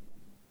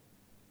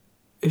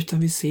 Utan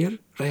vi ser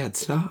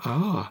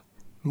rädsla,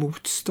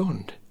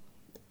 motstånd.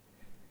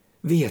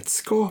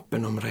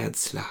 Vetskapen om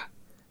rädsla,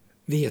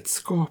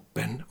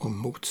 vetskapen om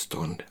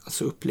motstånd,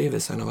 alltså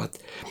upplevelsen av att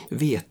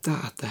veta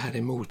att det här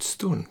är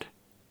motstånd.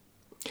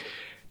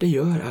 Det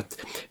gör att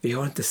vi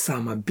har inte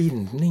samma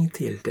bindning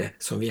till det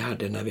som vi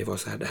hade när vi var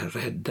så här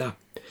rädda,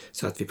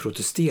 så att vi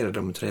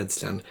protesterade mot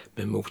rädslan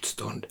med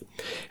motstånd.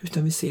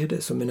 Utan vi ser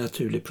det som en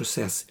naturlig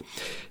process.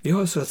 Vi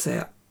har så att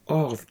säga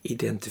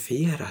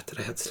avidentifierat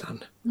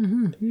rädslan.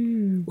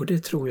 Och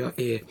det tror jag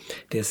är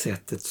det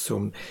sättet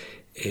som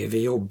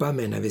vi jobbar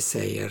med när vi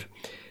säger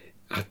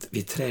att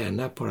vi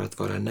tränar på att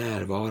vara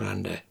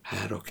närvarande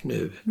här och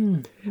nu.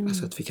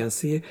 Alltså att vi kan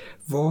se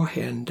vad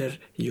händer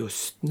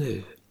just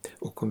nu.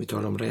 Och om vi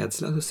talar om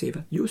rädsla så ser vi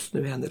att just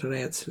nu händer det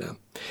rädsla.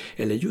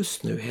 Eller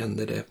just nu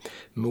händer det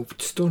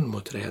motstånd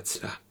mot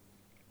rädsla.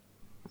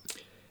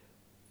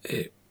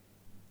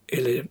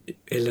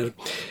 Eller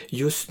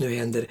just nu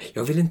händer,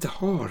 jag vill inte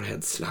ha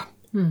rädsla.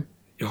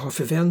 Jag har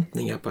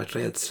förväntningar på att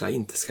rädsla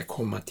inte ska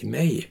komma till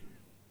mig.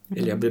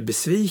 Eller jag blir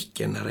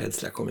besviken när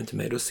rädsla kommer till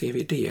mig, då ser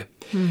vi det.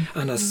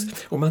 Annars,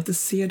 om man inte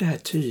ser det här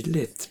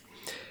tydligt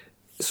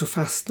så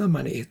fastnar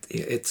man i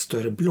ett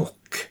större block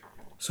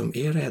som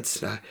är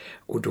rädsla,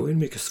 och då är det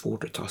mycket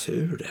svårt att ta sig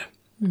ur det.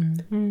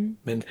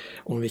 Men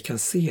om vi kan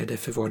se det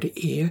för vad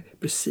det är,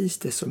 precis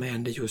det som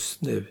händer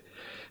just nu,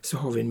 så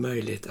har vi en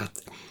möjlighet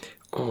att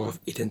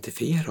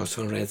avidentifiera oss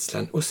från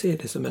rädslan och se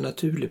det som en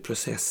naturlig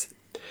process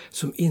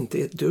som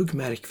inte är ett dugg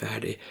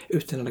märkvärdig,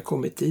 utan den har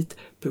kommit dit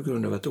på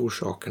grund av att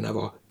orsakerna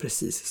var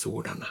precis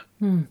sådana.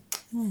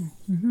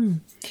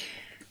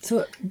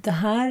 Så det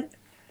här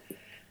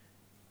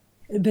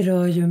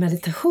berör ju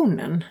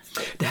meditationen.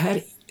 Det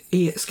här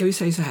är, ska vi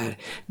säga så här,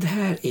 det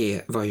här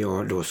är vad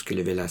jag då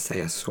skulle vilja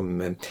säga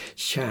som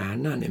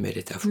kärnan i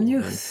meditationen.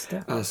 Just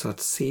det. Alltså att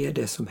se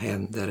det som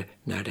händer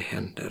när det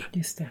händer.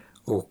 Just det.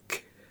 Och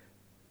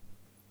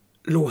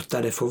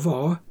låta det få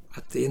vara,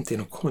 att det inte är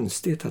något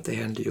konstigt att det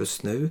händer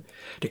just nu.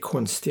 Det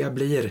konstiga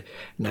blir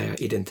när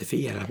jag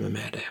identifierar mig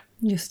med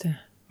det. Just det.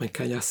 Men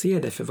kan jag se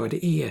det för vad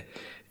det är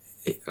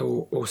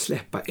och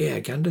släppa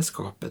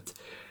ägandeskapet,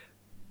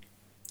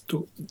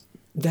 då,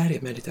 där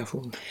är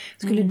meditation.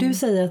 Skulle du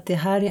säga att det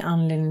här är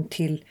anledningen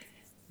till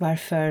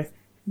varför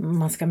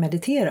man ska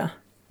meditera?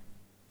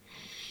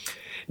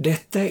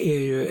 Detta är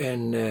ju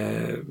en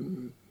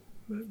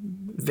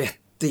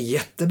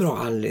jättebra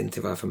anledning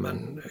till varför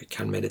man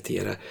kan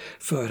meditera.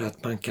 För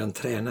att man kan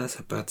träna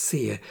sig på att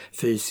se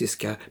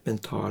fysiska,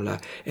 mentala,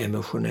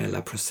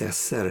 emotionella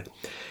processer.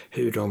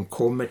 Hur de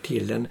kommer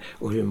till en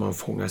och hur man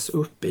fångas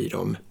upp i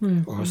dem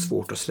och har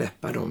svårt att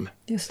släppa dem.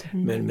 Just det.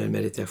 Men med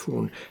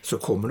meditation så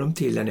kommer de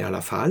till en i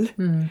alla fall.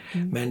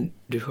 Men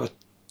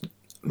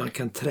man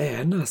kan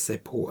träna sig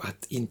på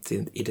att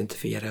inte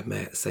identifiera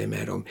sig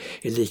med dem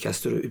i lika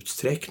stor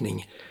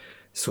utsträckning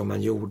som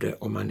man gjorde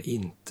om man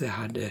inte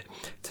hade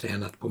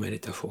tränat på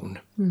meditation.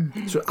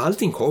 Så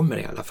allting kommer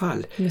i alla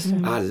fall.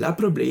 Alla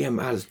problem,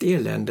 allt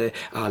elände,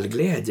 all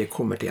glädje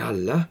kommer till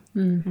alla.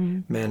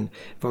 Men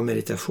vad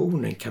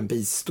meditationen kan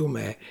bistå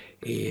med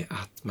är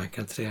att man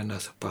kan träna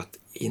sig på att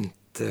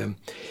inte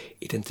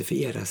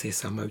identifiera sig i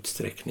samma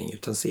utsträckning,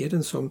 utan se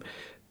den som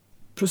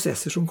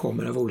processer som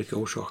kommer av olika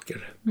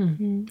orsaker.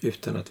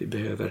 Utan att vi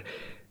behöver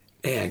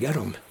äga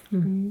dem.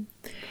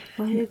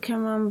 Och hur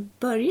kan man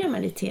börja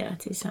meditera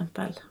till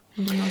exempel?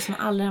 Om det är någon som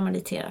aldrig har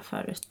mediterat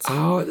förut.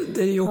 Ja,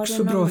 det är ju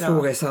också en bra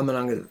fråga i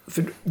sammanhanget.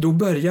 För då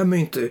börjar man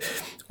ju inte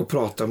att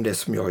prata om det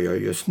som jag gör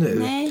just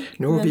nu.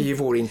 Nu har vi i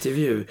vår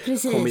intervju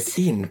kommit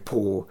in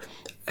på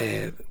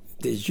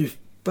det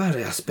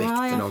djupare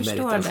aspekten av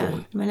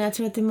meditation. Det. Men jag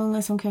tror att det är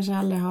många som kanske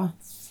aldrig har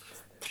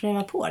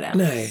prövat på det.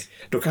 Nej,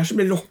 då kanske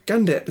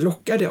blir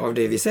lockade av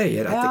det vi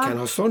säger, att det kan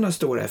ha sådana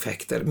stora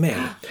effekter.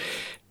 Men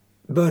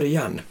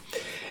början,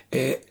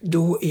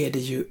 då är det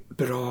ju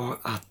bra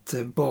att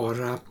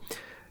bara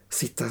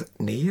sitta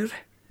ner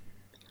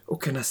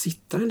och kunna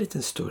sitta en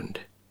liten stund.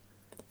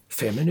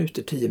 5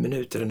 minuter, 10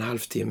 minuter, en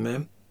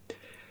halvtimme.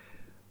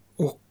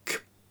 Och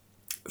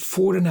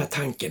få den här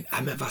tanken,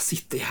 men vad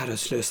sitter jag här och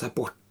slösar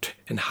bort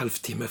en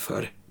halvtimme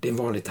för? Det är en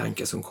vanlig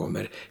tanke som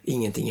kommer,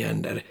 ingenting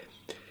händer.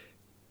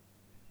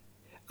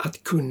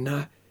 Att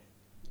kunna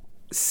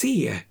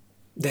se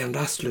den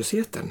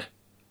rastlösheten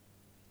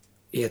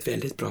är ett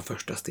väldigt bra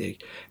första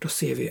steg. Då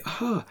ser vi,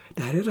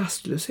 det här är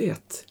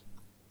rastlöshet.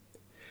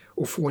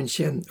 Och få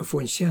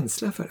en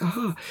känsla för,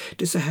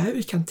 det är så här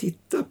vi kan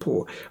titta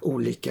på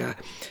olika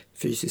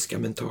fysiska,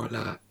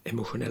 mentala,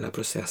 emotionella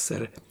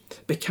processer.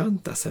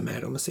 Bekanta sig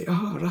med dem och säga,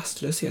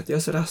 rastlöshet. Jag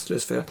är så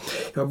rastlös för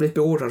jag har blivit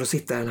beordrad att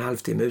sitta en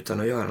halvtimme utan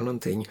att göra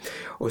någonting.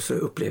 Och så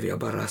upplever jag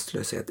bara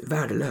rastlöshet.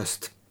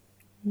 Värdelöst.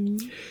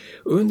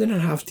 Under den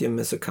här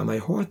halvtimmen så kan man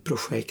ju ha ett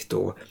projekt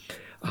då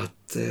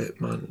att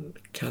man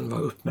kan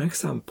vara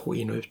uppmärksam på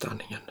in- och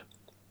utandningen.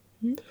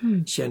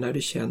 Känna hur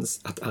det känns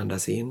att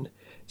andas in,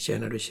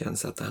 känna hur det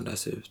känns att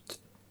andas ut,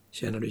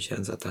 känna hur det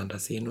känns att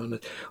andas in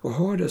och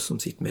ha det som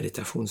sitt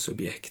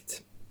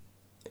meditationsobjekt.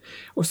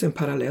 Och sen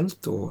parallellt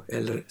då,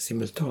 eller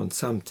simultant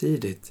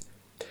samtidigt,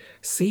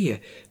 se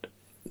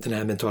den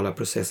här mentala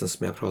processen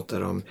som jag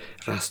pratar om,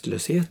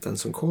 rastlösheten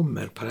som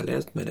kommer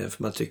parallellt med den,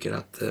 för man tycker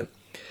att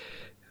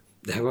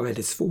det här var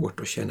väldigt svårt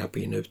att känna på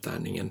in- och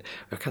utandningen.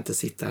 Jag kan inte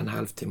sitta en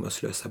halvtimme och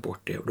slösa bort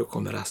det, och då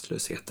kommer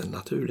rastlösheten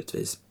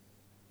naturligtvis.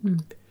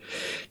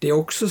 Det är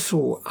också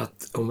så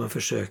att om man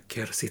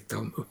försöker sitta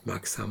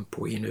uppmärksam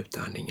på in- och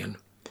utandningen,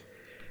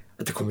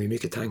 att det kommer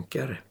mycket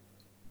tankar.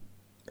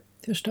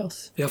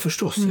 Förstås. Ja,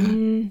 förstås.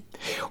 Ja.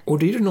 Och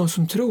det är det någon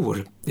som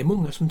tror, det är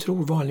många som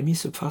tror, vanlig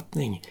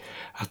missuppfattning,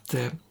 att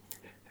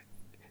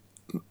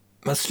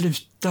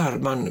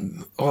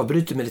man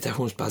avbryter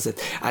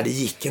meditationspasset. Det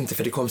gick inte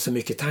för det kom så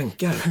mycket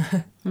tankar.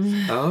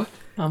 Ja,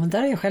 men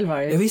där är jag själv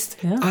varit. Ja, visst,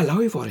 alla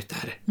har ju varit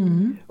där.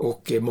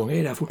 Och många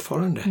är där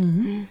fortfarande.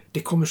 Det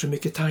kommer så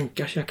mycket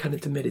tankar så jag kan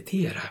inte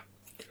meditera.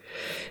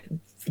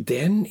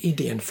 Den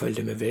idén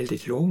följde med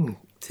väldigt lång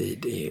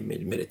tid i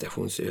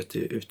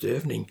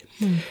meditationsutövning.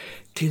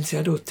 Tills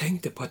jag då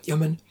tänkte på att,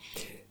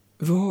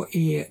 vad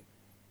är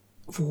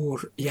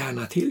vår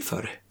hjärna till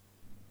för?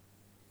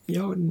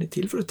 Ja, den är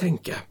till för att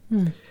tänka.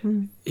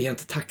 Är jag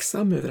inte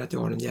tacksam över att jag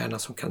har en hjärna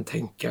som kan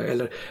tänka,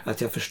 eller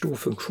att jag förstår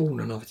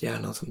funktionen av ett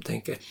hjärnan som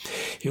tänker?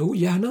 Jo,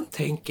 hjärnan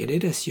tänker, det är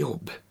dess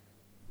jobb.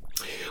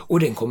 Och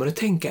den kommer att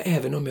tänka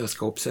även om jag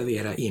ska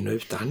observera in- och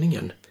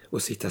utandningen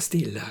och sitta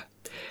stilla.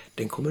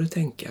 Den kommer att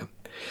tänka.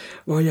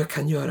 Vad jag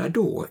kan göra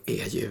då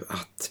är ju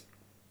att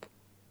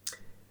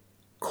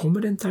kommer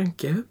det en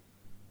tanke,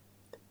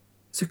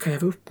 så kan jag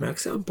vara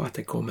uppmärksam på att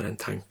det kommer en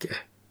tanke.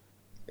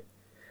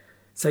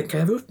 Sen kan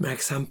jag vara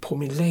uppmärksam på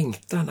min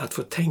längtan att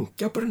få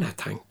tänka på den här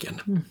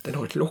tanken. Den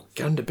har ett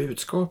lockande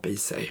budskap i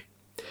sig.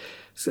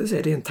 Så det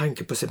är en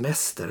tanke på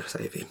semester,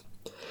 säger vi.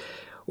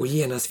 Och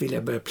genast vill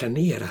jag börja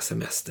planera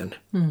semestern.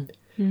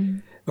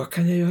 Vad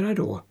kan jag göra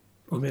då?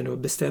 Om jag nu har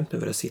bestämt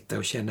mig för att sitta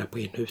och känna på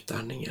in- och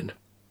utandningen.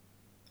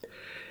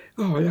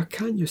 Ja, jag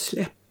kan ju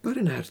släppa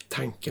den här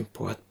tanken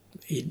på att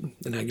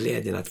den här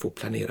glädjen att få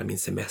planera min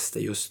semester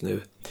just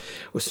nu.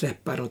 Och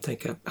släppa den och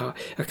tänka,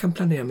 jag kan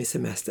planera min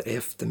semester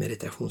efter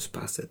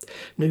meditationspasset.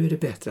 Nu är det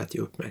bättre att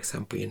jag är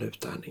uppmärksam på in- och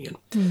utandningen.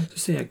 Så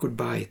säger jag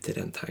goodbye till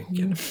den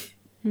tanken.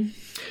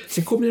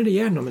 Sen kommer den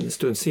igen om en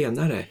stund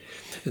senare.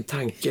 En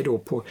tanke då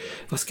på,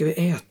 vad ska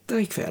vi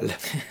äta ikväll?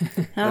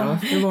 Ja,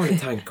 en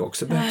vanlig tanke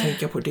också. Börja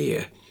tänka på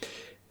det.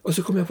 Och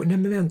så kommer jag på, nej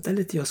men vänta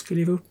lite, jag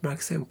skulle vara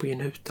uppmärksam på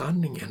in- och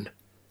utandningen.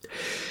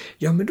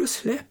 Ja, men då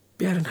släpper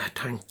jag den här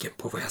tanken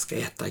på vad jag ska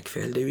äta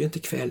ikväll. Det är ju inte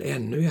kväll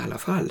ännu i alla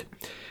fall.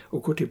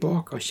 Och går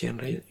tillbaka och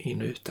känner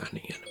in- och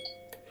utandningen.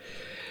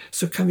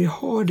 Så kan vi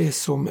ha det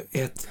som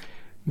ett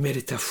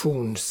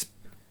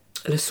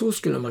eller så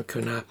skulle man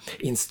kunna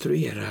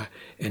instruera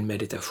en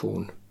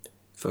meditation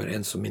för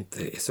en som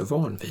inte är så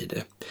van vid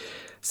det.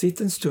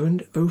 Sitt en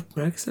stund, var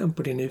uppmärksam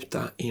på din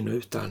in- och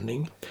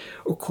utandning,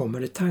 och kommer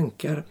det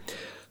tankar,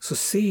 så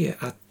se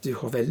att du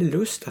har väldigt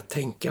lust att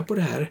tänka på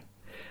det här,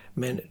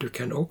 men du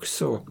kan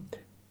också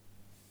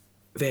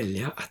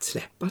välja att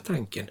släppa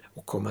tanken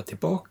och komma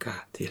tillbaka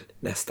till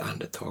nästa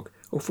andetag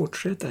och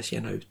fortsätta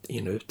känna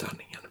in- och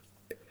utandningen.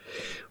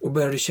 Och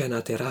börjar du känna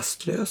att det är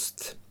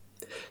rastlöst,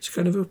 så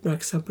kan du vara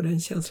uppmärksam på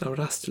den känslan av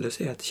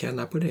rastlöshet,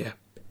 känna på det.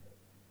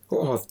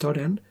 Och avta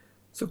den,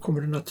 så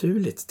kommer du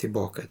naturligt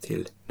tillbaka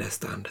till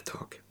nästa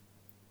andetag.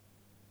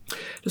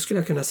 Då skulle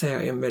jag kunna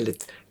säga en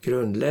väldigt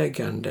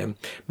grundläggande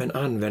men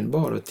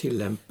användbar och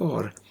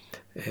tillämpbar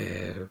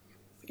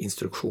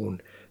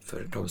instruktion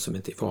för de som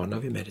inte är vana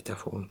vid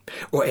meditation.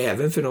 Och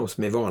även för de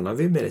som är vana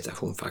vid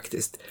meditation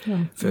faktiskt.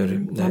 Man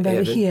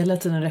behöver hela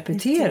tiden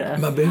repetera.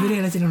 Man behöver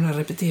hela tiden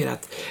repetera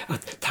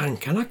att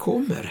tankarna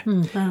kommer.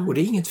 Och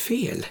det är inget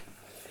fel.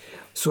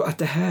 Så att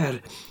det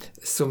här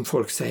som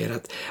folk säger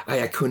att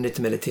jag kunde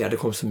inte meditera, det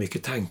kom så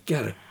mycket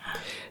tankar.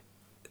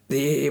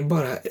 Det är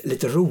bara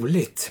lite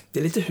roligt. Det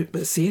är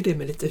lite, se det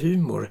med lite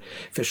humor.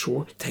 För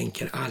så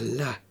tänker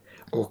alla.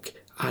 Och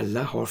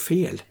alla har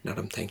fel när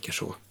de tänker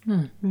så.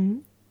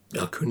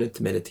 Jag kunde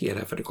inte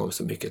meditera för det kom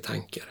så mycket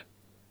tankar.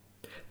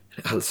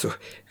 Alltså,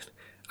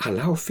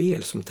 alla har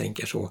fel som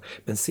tänker så.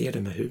 Men se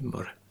det med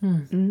humor.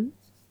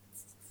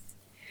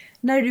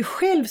 När är du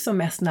själv som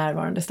mest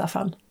närvarande,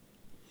 Staffan?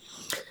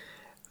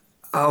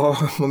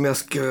 Ja, om jag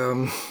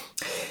ska...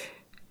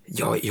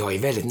 Jag är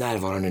väldigt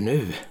närvarande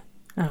nu.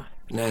 Ja.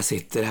 När jag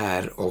sitter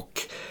här och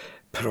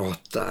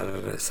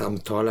pratar,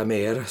 samtalar med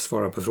er,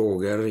 svarar på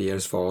frågor, ger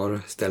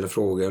svar, ställer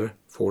frågor,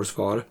 får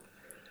svar.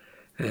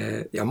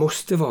 Jag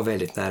måste vara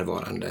väldigt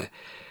närvarande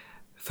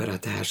för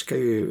att det här ska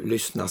ju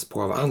lyssnas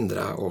på av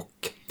andra,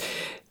 och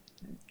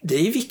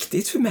det är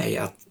viktigt för mig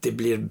att det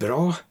blir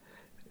bra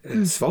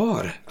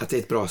svar, att det är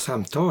ett bra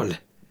samtal,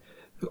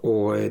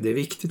 och det är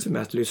viktigt för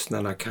mig att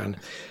lyssnarna kan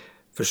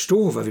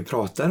förstå vad vi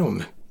pratar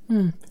om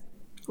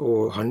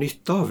och ha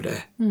nytta av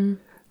det.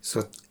 Så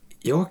att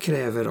jag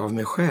kräver av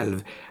mig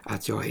själv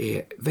att jag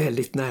är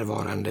väldigt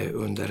närvarande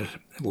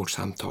under vårt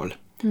samtal.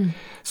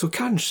 Så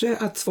kanske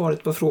att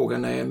svaret på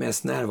frågan när jag är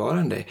mest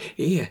närvarande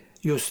är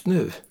just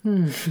nu.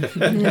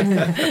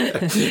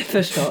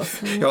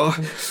 Förstås. Ja,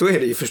 så är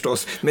det ju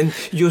förstås. Men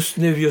just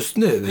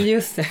nu.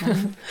 Just det.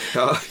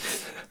 Ja.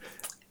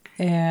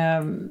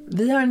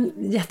 Vi har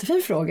en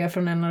jättefin fråga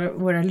från en av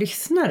våra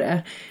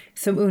lyssnare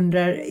som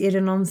undrar, är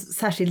det någon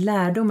särskild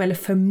lärdom eller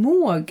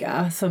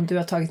förmåga som du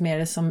har tagit med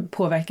dig som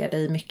påverkar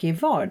dig mycket i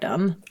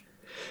vardagen?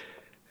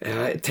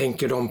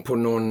 Tänker de på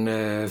någon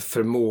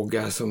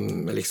förmåga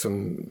som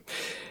liksom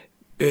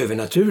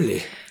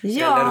övernaturlig?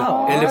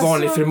 Ja, eller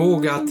vanlig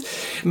förmåga att...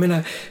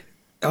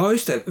 Ja,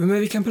 just det. Men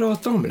vi kan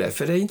prata om det.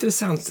 För det är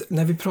intressant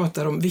när vi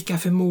pratar om vilka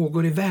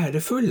förmågor är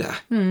värdefulla.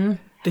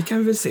 Det kan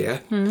vi väl se.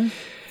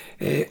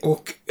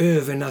 Och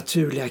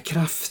övernaturliga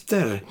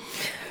krafter.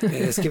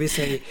 Ska vi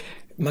säga...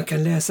 Man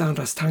kan läsa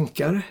andras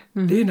tankar.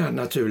 Det är en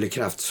naturlig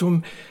kraft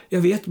som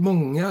jag vet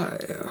många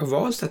har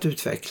valt att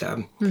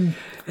utveckla.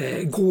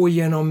 Gå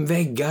genom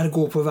väggar,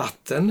 gå på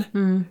vatten.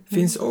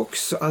 Finns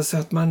också, alltså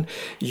att man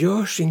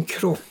gör sin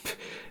kropp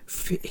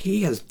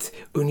helt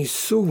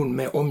unison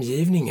med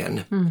omgivningen.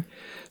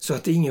 Så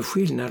att det är ingen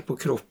skillnad på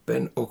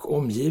kroppen och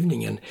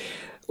omgivningen.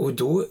 Och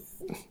då,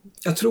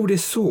 jag tror det är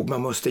så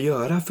man måste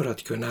göra för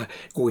att kunna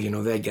gå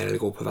genom väggar eller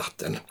gå på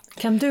vatten.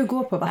 Kan du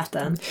gå på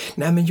vatten?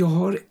 Nej, men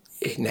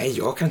Nej,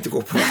 jag kan inte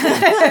gå på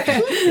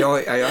vatten.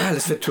 Jag är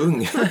alldeles för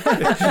tung.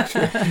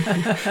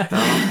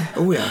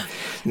 Ja.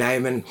 Nej,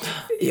 men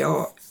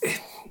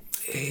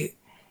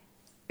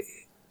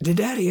det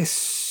där är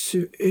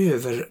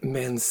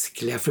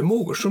övermänskliga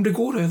förmågor som det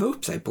går att öva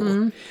upp sig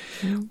på.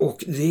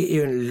 Och det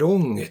är en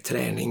lång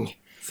träning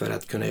för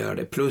att kunna göra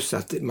det. Plus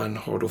att man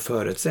har då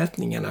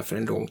förutsättningarna för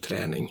en lång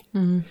träning.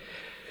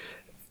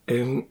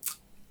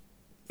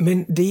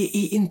 Men det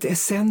är inte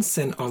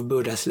essensen av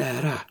Buddhas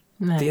lära.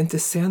 Nej. Det är inte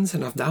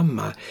essensen av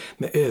Dhamma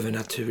med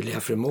övernaturliga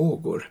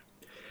förmågor.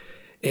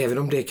 Även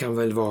om det kan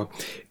väl vara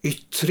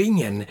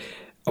yttringen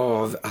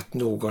av att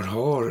någon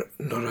har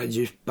några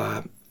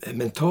djupa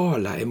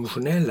mentala,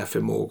 emotionella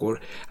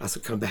förmågor, alltså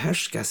kan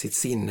behärska sitt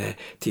sinne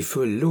till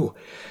fullo,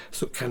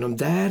 så kan de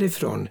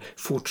därifrån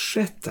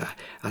fortsätta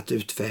att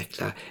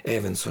utveckla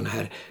även sådana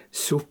här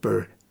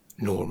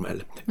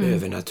supernormal,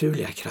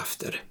 övernaturliga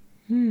krafter.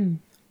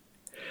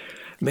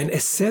 Men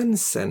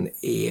essensen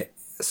är,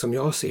 som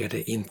jag ser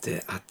det,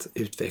 inte att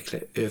utveckla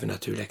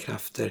övernaturliga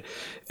krafter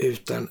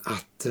utan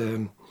att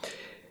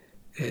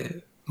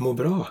må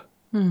bra.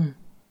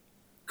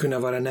 Kunna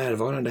vara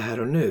närvarande här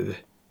och nu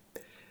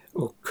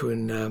och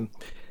kunna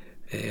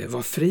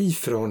vara fri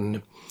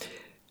från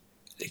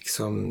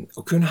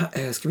och kunna,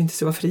 ska vi inte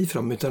säga vara fri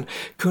från, utan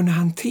kunna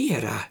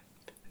hantera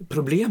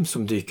problem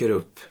som dyker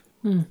upp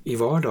i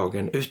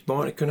vardagen,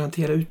 kunna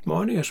hantera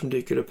utmaningar som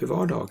dyker upp i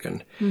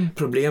vardagen.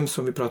 Problem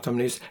som vi pratade om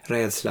nyss,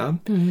 rädsla,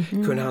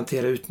 kunna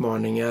hantera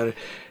utmaningar,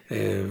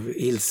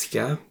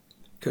 ilska,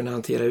 kunna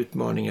hantera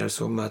utmaningar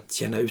som att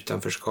känna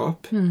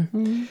utanförskap,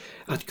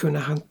 att kunna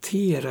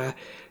hantera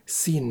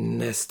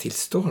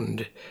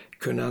sinnestillstånd,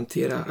 kunna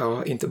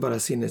hantera, inte bara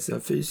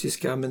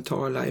fysiska,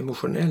 mentala,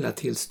 emotionella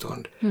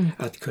tillstånd,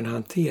 att kunna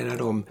hantera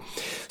dem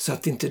så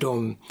att inte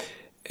de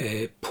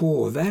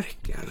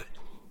påverkar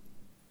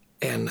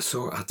än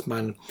så att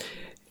man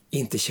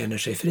inte känner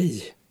sig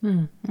fri.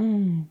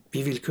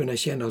 Vi vill kunna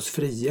känna oss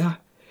fria,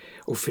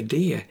 och för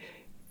det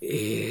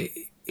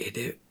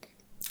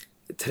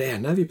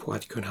tränar vi på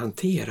att kunna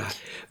hantera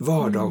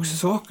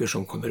vardagssaker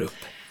som kommer upp.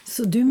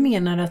 Så du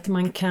menar att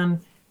man kan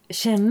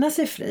känna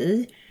sig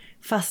fri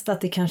fast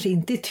att det kanske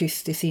inte är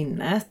tyst i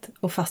sinnet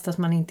och fast att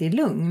man inte är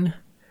lugn?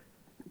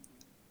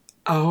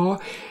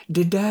 Ja,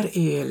 det där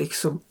är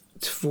liksom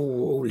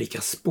två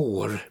olika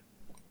spår.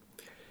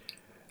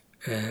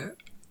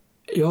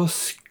 Jag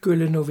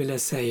skulle nog vilja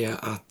säga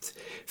att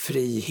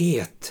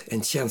frihet,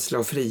 en känsla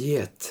av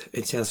frihet,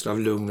 en känsla av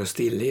lugn och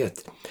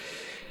stillhet,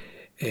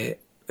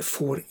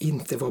 får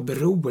inte vara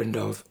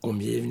beroende av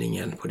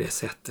omgivningen på det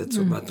sättet.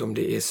 Som att om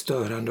det är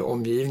störande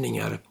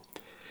omgivningar,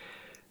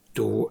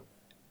 då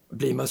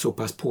blir man så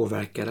pass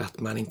påverkad att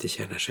man inte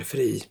känner sig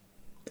fri.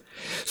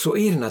 Så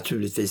är det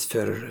naturligtvis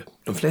för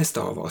de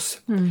flesta av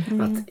oss.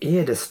 Att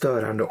är det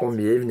störande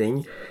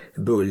omgivning,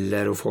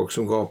 buller och folk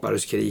som gapar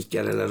och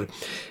skriker eller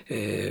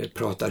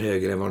pratar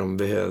högre än vad de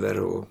behöver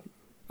och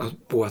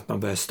på att man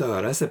börjar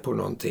störa sig på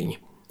någonting,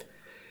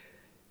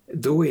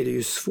 då är det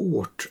ju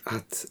svårt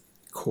att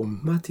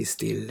komma till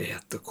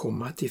stillhet och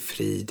komma till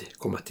frid,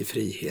 komma till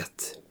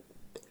frihet.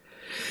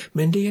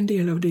 Men det är en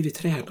del av det vi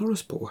tränar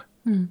oss på.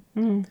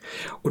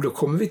 Och då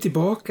kommer vi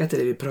tillbaka till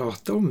det vi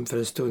pratade om för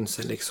en stund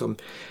sedan. Liksom,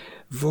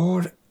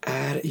 var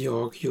är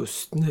jag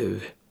just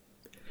nu?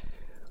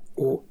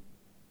 Och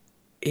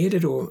är det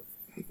då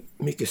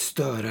mycket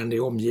störande i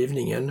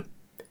omgivningen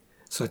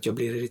så att jag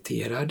blir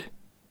irriterad,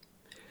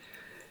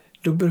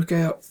 då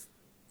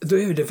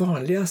är det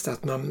vanligaste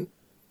att man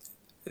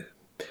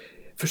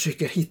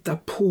försöker hitta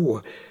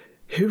på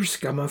hur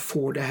ska man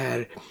få det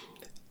här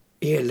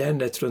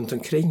eländet runt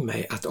omkring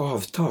mig att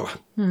avta.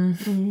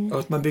 Och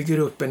att man bygger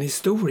upp en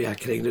historia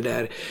kring det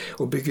där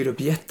och bygger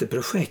upp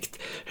jätteprojekt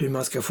hur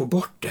man ska få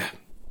bort det.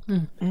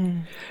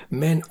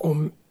 Men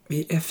om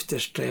vi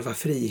eftersträvar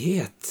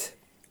frihet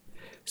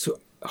så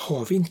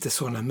har vi inte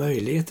sådana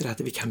möjligheter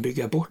att vi kan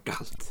bygga bort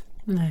allt.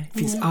 Det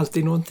finns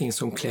alltid någonting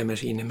som klämmer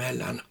sig in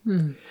emellan.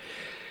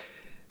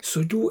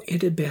 Så då är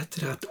det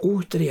bättre att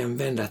återigen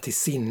vända till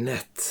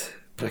sinnet,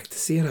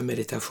 praktisera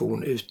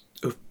meditation,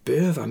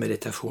 uppöva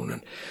meditationen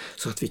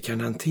så att vi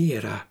kan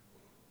hantera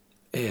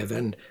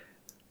även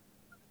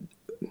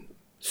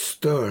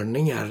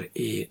störningar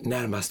i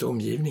närmaste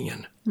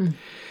omgivningen.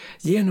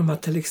 Genom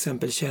att till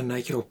exempel känna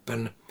i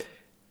kroppen,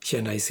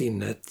 känna i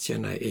sinnet,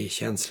 känna i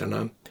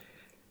känslorna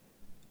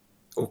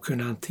och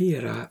kunna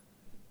hantera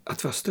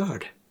att vara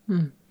störd.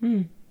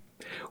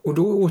 Och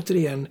då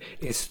återigen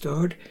är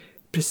störd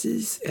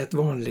precis ett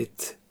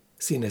vanligt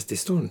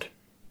sinnestillstånd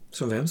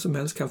som vem som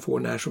helst kan få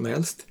när som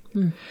helst.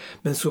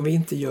 Men som vi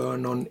inte gör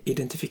någon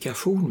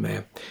identifikation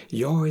med.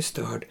 Jag är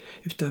störd,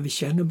 utan vi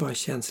känner bara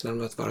känslan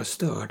av att vara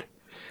störd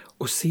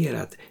och ser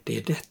att det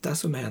är detta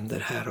som händer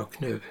här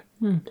och nu.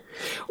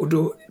 Och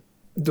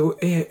då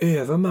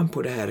övar man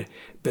på det här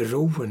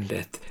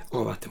beroendet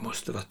av att det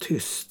måste vara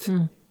tyst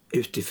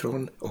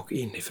utifrån och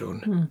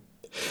inifrån.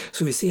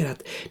 Så vi ser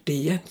att det är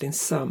egentligen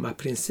samma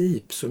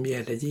princip som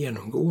gäller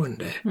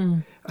genomgående.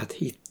 Att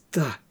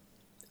hitta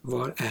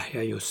var är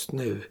jag just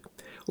nu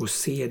och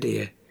se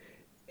det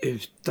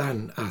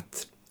utan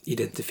att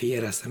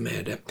identifiera sig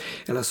med det.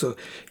 Alltså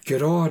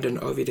graden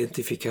av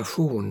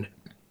identifikation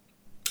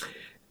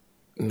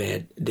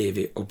med det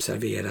vi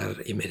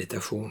observerar i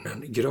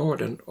meditationen.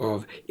 Graden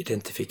av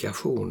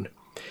identifikation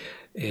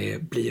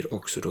blir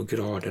också då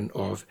graden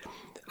av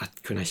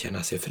att kunna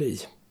känna sig fri.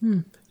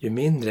 Ju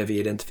mindre vi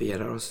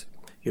identifierar oss,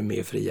 ju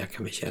mer fria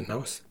kan vi känna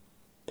oss.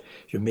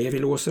 Ju mer vi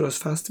låser oss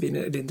fast vid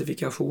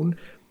identifikation,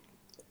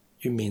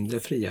 ju mindre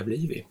fria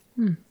blir vi.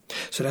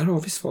 Så där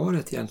har vi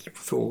svaret egentligen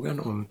på frågan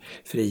om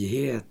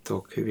frihet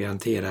och hur vi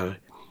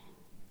hanterar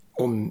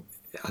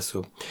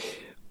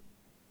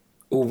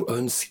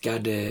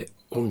oönskade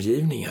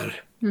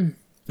omgivningar.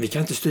 Vi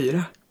kan inte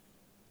styra.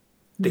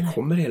 Det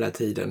kommer hela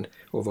tiden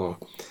att vara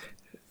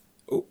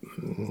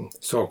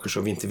saker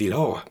som vi inte vill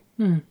ha.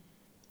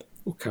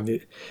 Och kan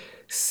vi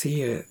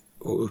se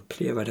och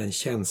uppleva den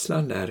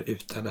känslan där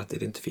utan att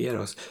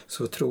identifiera oss,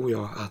 så tror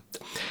jag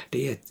att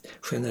det är ett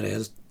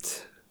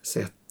generellt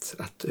sätt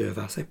att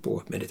öva sig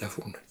på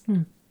meditation.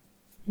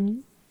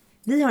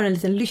 Vi har en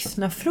liten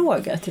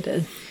lyssnarfråga till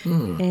dig.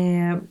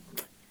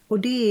 Och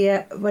det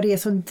är vad det är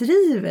som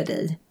driver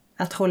dig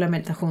att hålla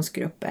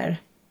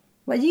meditationsgrupper.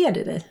 Vad ger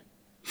det dig?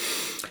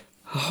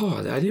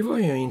 Jaha, det var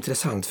ju en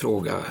intressant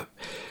fråga.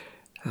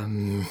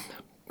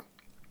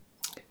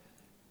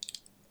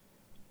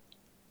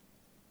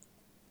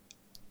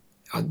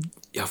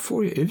 Jag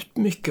får ju ut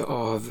mycket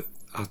av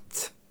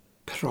att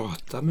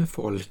prata med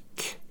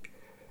folk.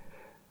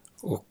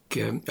 Och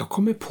jag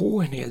kommer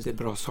på en hel del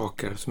bra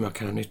saker som jag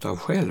kan ha nytta av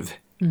själv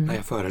när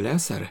jag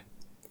föreläser.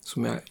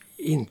 Som jag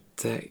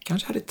inte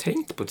kanske hade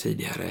tänkt på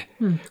tidigare.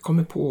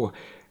 Kommer på,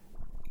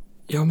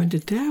 ja men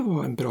det där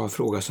var en bra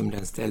fråga som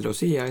den ställde. Och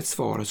så ger jag ett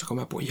svar och så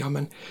kommer jag på, ja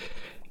men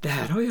det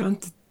här har jag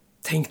inte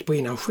tänkt på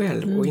innan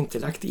själv. Och inte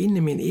lagt in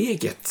i min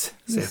eget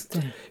sätt.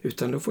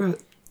 Utan då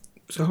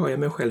så hör jag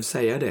mig själv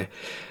säga det.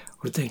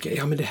 Och då tänker jag,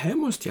 ja men det här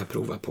måste jag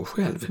prova på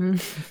själv.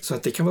 Så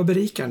att det kan vara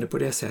berikande på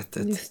det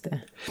sättet. Just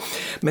det.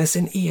 Men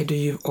sen är det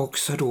ju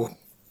också då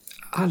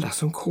alla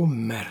som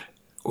kommer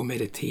och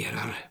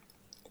mediterar.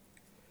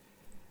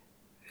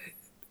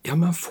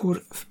 Ja,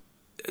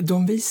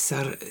 de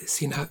visar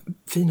sina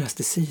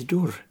finaste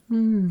sidor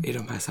i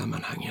de här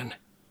sammanhangen.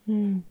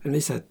 De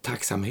visar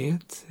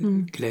tacksamhet,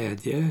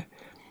 glädje,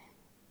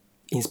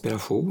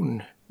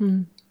 inspiration.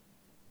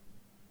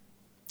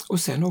 Och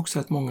sen också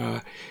att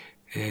många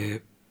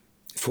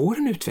får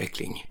en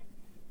utveckling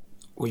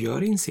och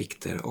gör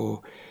insikter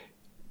och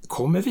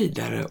kommer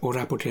vidare och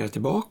rapporterar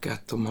tillbaka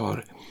att de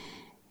har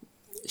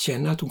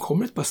känner att de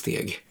kommer ett par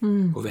steg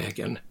på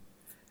vägen.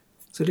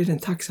 Så det är den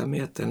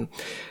tacksamheten.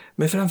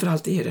 Men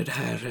framförallt är det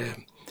här,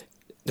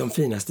 de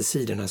finaste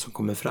sidorna som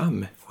kommer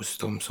fram hos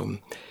de som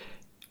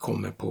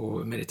kommer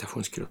på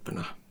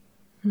meditationsgrupperna.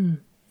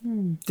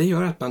 Det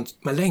gör att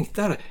man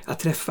längtar att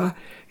träffa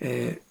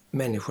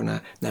människorna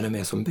när de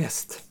är som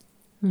bäst.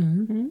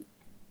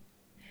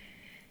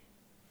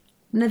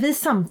 När vi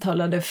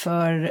samtalade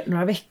för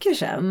några veckor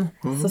sedan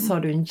så sa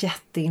du en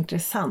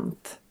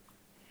jätteintressant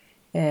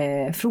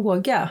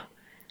fråga.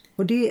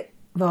 Och det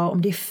var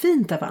om det är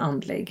fint att vara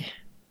andlig.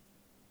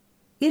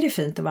 Är det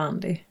fint att vara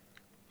andlig?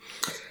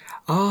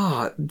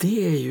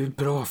 Det är ju en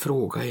bra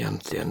fråga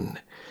egentligen.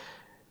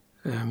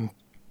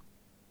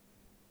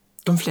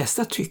 De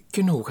flesta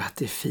tycker nog att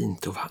det är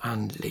fint att vara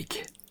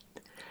andlig.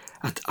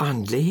 Att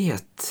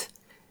andlighet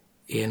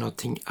är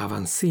någonting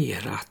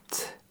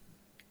avancerat.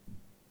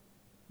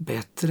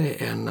 Bättre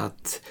än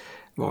att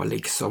vara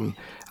liksom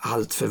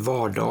allt för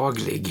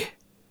vardaglig.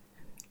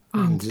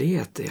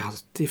 Andlighet är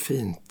alltid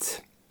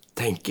fint,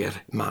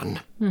 tänker man.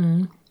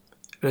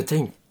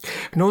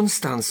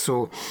 Någonstans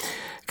så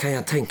kan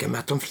jag tänka mig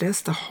att de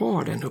flesta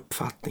har den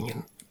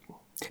uppfattningen.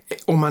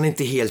 Om man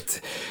inte är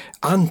helt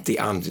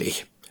anti-andlig.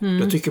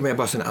 Då tycker man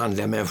bara att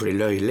andliga människor är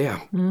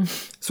löjliga.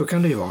 Så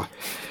kan det ju vara.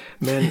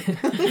 Men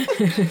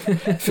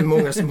för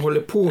många som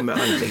håller på med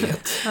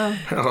andlighet.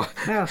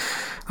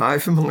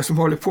 För många som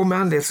håller på med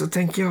andlighet så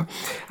tänker jag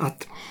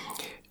att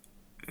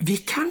vi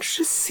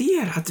kanske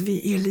ser att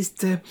vi är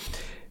lite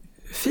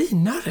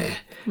finare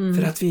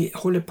för att vi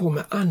håller på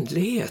med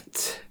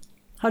andlighet.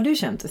 Har du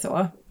känt det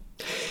så?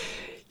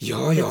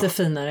 Ja. Lite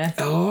finare?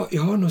 Ja,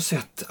 jag har nog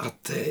sett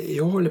att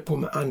jag håller på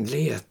med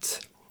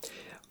andlighet.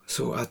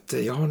 Så att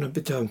jag har nog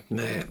bedömt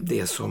med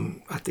det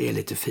som att det är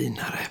lite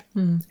finare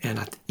än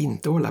att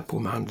inte hålla på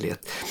med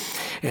andlighet.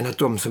 Än att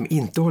de som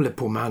inte håller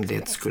på med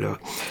andlighet skulle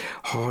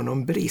ha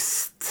någon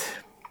brist.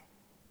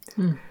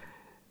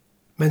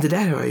 Men det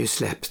där har jag ju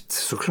släppt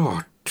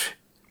såklart.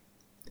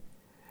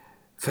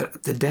 För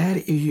det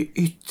där är ju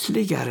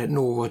ytterligare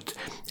något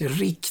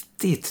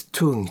riktigt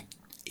tungt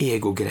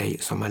egogrej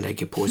som man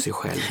lägger på sig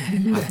själv.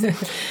 Att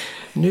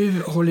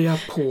nu håller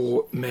jag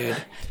på med...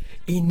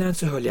 Innan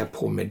så höll jag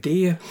på med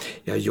det.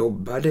 Jag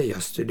jobbade,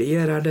 jag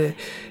studerade,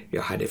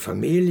 jag hade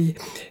familj,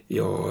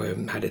 jag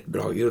hade ett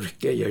bra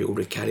yrke, jag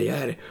gjorde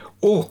karriär.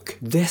 Och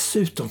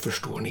dessutom,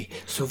 förstår ni,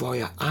 så var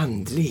jag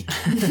andlig.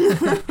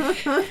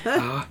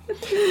 Ja.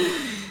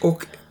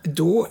 Och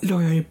då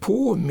la jag ju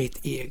på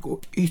mitt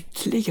ego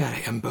ytterligare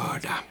en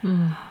börda.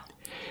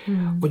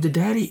 Och det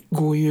där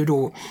går ju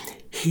då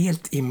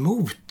helt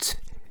emot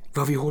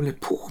vad vi håller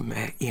på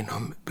med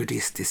inom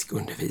buddhistisk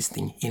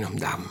undervisning, inom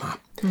Dhamma.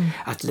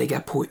 Att lägga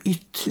på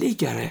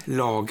ytterligare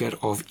lager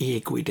av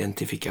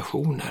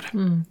egoidentifikationer.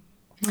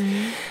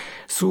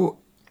 Så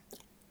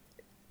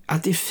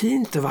att det är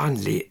fint att vara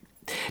andlig,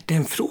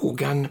 den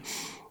frågan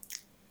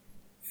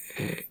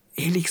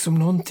är liksom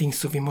någonting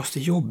som vi måste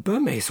jobba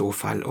med i så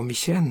fall, om vi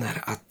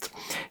känner att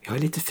jag är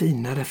lite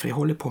finare för jag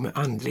håller på med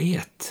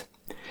andlighet.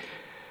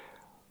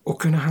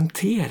 Och kunna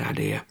hantera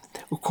det.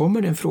 Och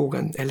kommer den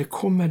frågan, eller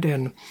kommer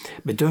den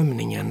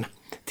bedömningen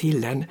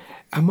till en,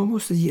 man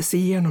måste se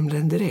igenom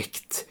den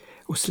direkt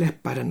och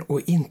släppa den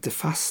och inte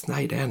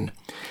fastna i den.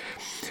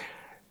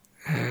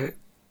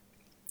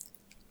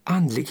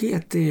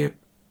 Andlighet är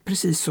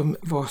precis som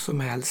vad som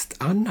helst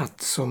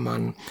annat som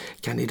man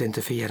kan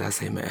identifiera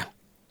sig med.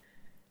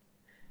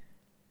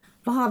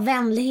 Vad har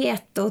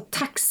vänlighet och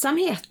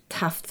tacksamhet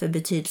haft för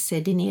betydelse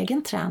i din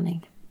egen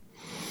träning?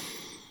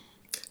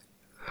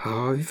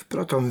 Ja, vi får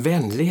prata om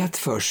vänlighet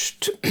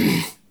först.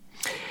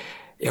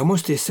 Jag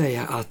måste ju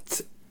säga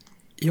att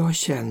jag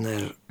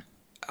känner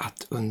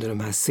att under de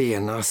här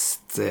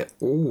senaste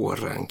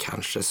åren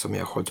kanske som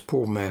jag har hållit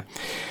på med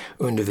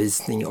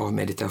undervisning av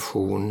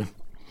meditation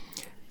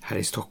här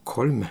i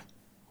Stockholm.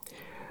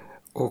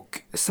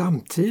 Och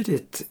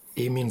samtidigt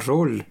i min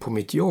roll på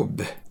mitt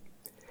jobb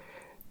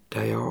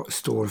där jag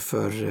står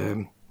för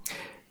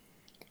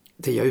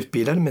det jag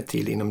utbildade mig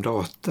till inom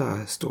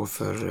data, står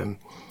för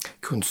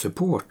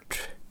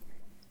kundsupport,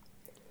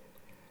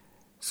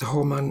 så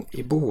har man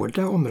i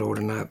båda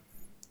områdena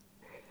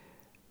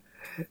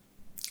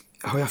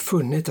har jag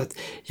funnit att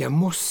jag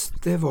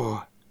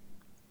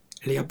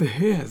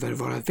behöver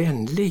vara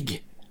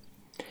vänlig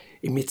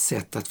i mitt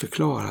sätt att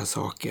förklara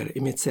saker,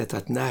 i mitt sätt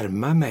att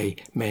närma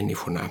mig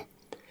människorna.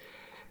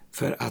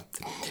 För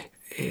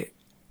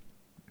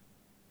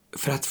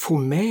att få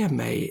med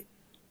mig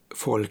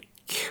folk,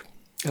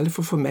 eller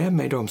för att få med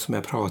mig de som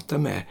jag pratar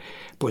med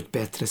på ett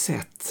bättre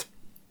sätt,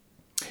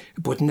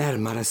 på ett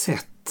närmare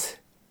sätt.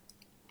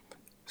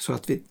 Så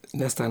att vi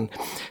nästan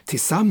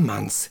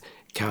tillsammans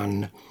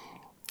kan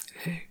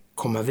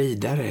komma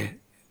vidare.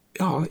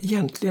 Ja,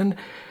 egentligen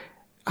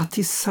att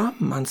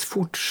tillsammans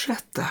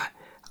fortsätta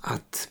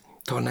att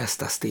ta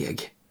nästa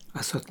steg.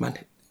 Alltså att man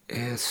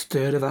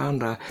stöder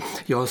varandra.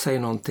 Jag säger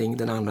någonting,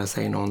 den andra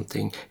säger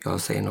någonting.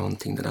 Jag säger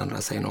någonting, den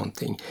andra säger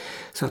någonting.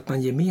 Så att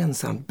man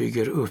gemensamt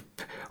bygger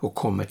upp och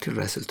kommer till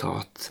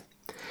resultat.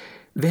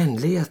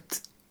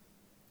 Vänlighet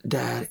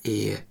där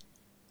är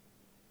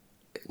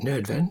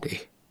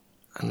nödvändig.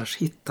 Annars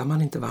hittar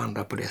man inte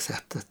varandra på det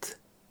sättet.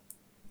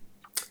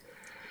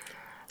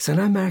 Sen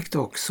har jag märkt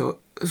också,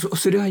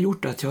 så det har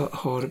gjort att jag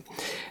har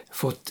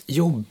fått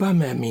jobba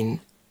med min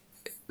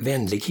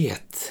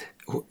vänlighet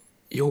och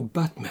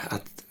jobbat med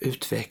att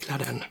utveckla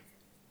den.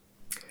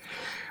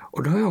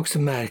 Och då har jag också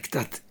märkt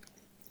att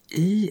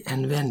i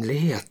en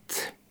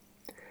vänlighet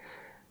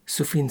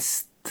så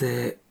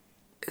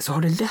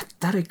har det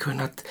lättare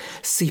kunnat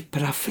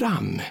sippra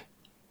fram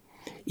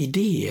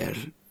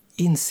idéer,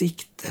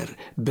 insikter,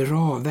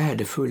 bra,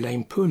 värdefulla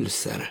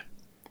impulser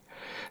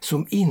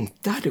som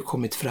inte hade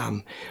kommit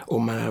fram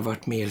om man hade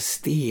varit mer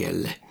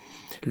stel,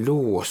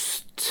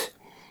 låst,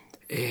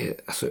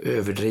 alltså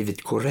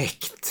överdrivet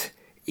korrekt,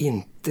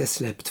 inte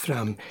släppt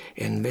fram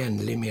en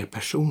vänlig, mer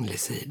personlig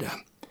sida.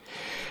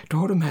 Då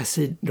har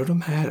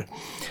de här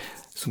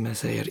som jag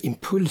säger,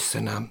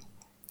 impulserna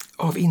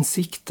av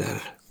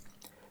insikter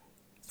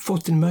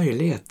fått en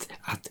möjlighet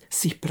att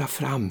sippra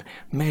fram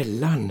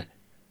mellan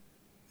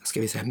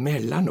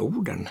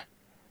orden,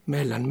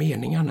 mellan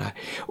meningarna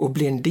och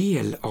bli en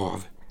del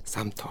av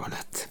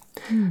samtalet.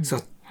 Så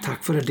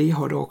tack för det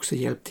har det också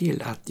hjälpt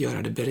till att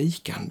göra det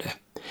berikande.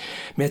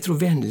 Men jag tror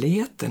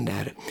vänligheten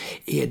där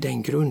är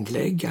den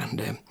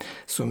grundläggande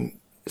som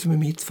i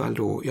mitt fall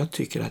då, jag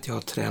tycker att jag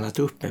har tränat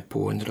upp mig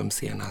på under de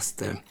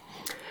senaste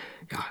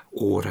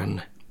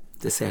åren,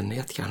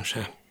 decenniet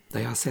kanske, där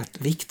jag har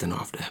sett vikten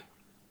av det.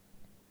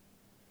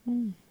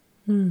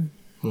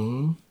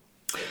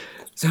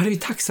 Så hade vi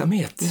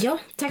tacksamhet. Ja,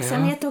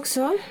 tacksamhet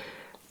också.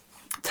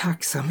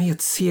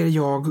 Tacksamhet ser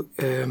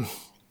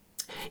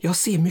jag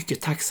ser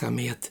mycket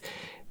tacksamhet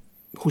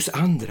hos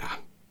andra.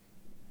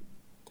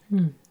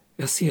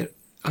 Jag ser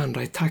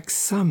andra är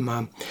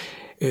tacksamma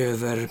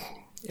över,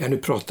 nu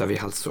pratar vi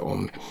alltså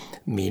om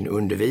min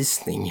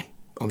undervisning,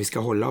 om vi ska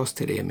hålla oss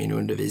till det, min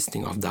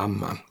undervisning av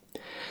Dhamma.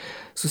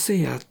 Så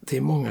ser jag att det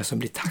är många som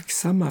blir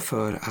tacksamma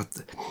för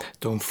att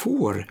de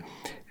får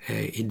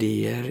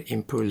idéer,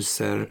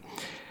 impulser,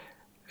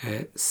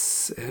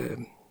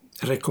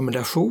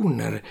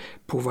 rekommendationer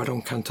på vad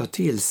de kan ta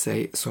till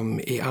sig som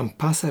är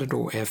anpassade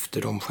då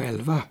efter dem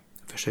själva.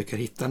 Försöker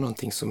hitta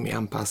någonting som är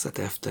anpassat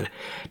efter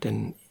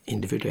den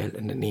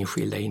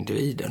enskilda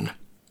individen.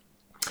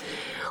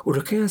 Och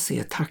då kan jag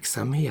se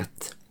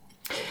tacksamhet.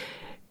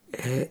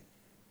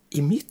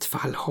 I mitt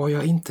fall har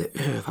jag inte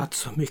övat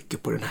så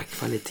mycket på den här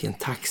kvaliteten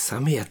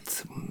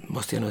tacksamhet,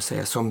 måste jag nog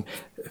säga, som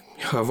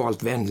jag har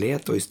valt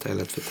vänlighet då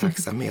istället för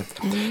tacksamhet.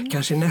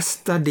 Kanske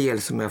nästa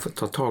del som jag får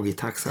ta tag i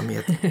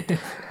tacksamhet.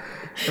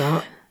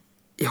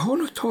 Jag har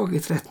nog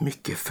tagit rätt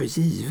mycket för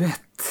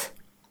givet.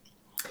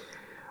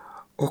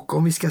 Och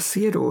om vi ska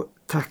se då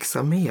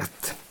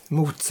tacksamhet,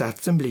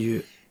 motsatsen blir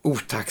ju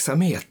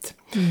otacksamhet.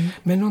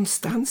 Men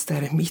någonstans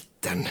där i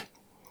mitten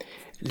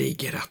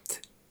ligger att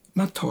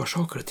man tar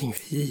saker och ting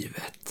för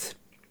givet.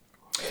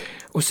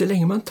 Och så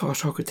länge man tar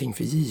saker och ting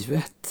för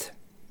givet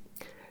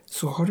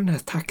så har den här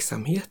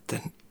tacksamheten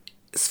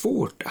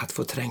svårt att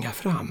få tränga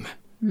fram.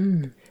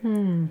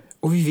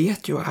 Och vi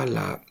vet ju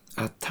alla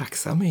att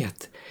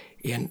tacksamhet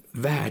är en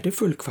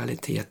värdefull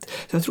kvalitet.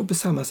 Så jag tror på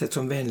samma sätt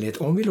som vänlighet,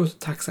 om vi låter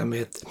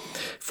tacksamhet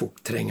få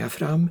tränga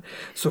fram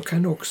så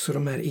kan också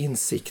de här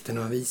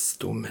insikterna och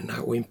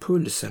visdomarna och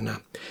impulserna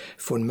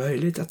få en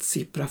möjlighet att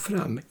sippra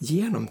fram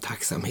genom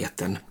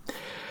tacksamheten.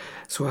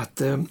 Så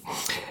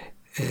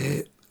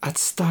att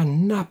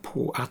stanna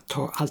på att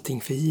ta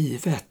allting för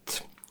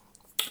givet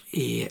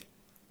är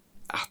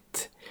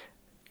att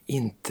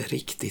inte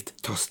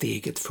riktigt ta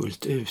steget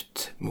fullt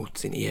ut mot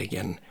sin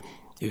egen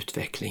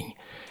utveckling,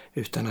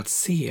 utan att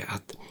se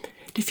att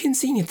det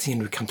finns ingenting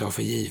du kan ta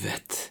för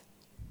givet.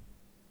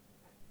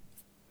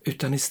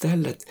 Utan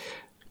istället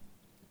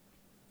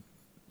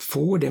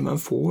få det man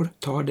får,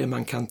 ta det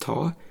man kan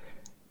ta,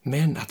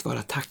 men att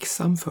vara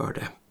tacksam för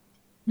det.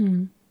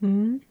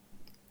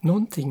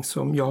 Någonting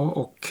som jag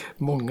och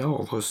många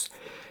av oss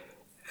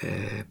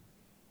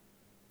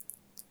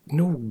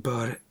nog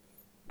bör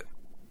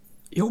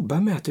jobba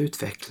med att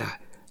utveckla,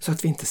 så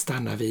att vi inte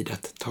stannar vid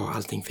att ta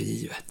allting för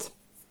givet.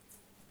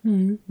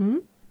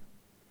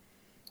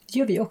 Det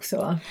gör vi också,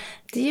 va?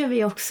 Det gör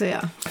vi också,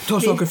 ja.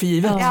 Ta saker för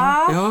givet?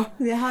 Ja,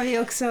 det har vi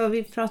också.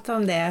 Vi pratar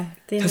om det.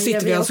 Här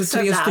sitter vi alltså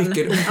 3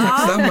 stycken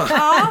otacksamma.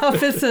 Ja,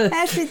 precis.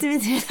 Här sitter vi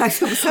 3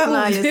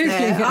 tacksamma just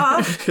det.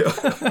 Ja.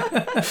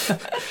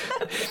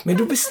 Men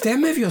då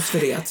bestämmer vi oss för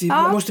det, att vi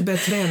måste börja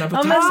träna på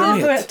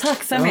tacksamhet.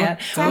 Tacksamhet.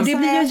 Ja. Och det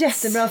blir ju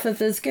jättebra, för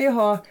att vi ska ju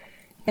ha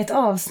ett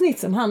avsnitt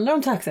som handlar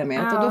om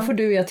tacksamhet. Och då får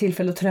du och jag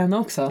tillfälle att träna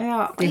också.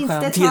 Ja, det är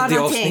inte skönt. Till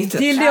det avsnittet.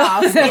 Till det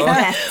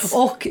avsnittet.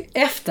 Och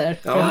efter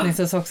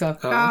förhoppningsvis också.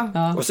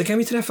 Ja. Och så kan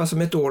vi träffas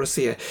om ett år och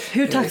se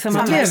hur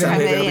tacksamma vi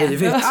har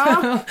blivit.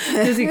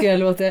 Det tycker jag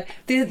låter.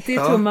 Det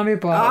tummar vi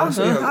på.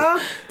 Ja,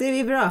 det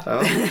är bra.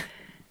 Ja.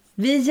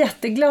 Vi är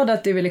jätteglada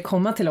att du ville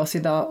komma till oss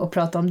idag och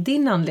prata om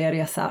din andliga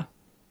resa.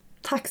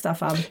 Tack,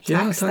 Staffan.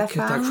 Ja,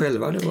 tack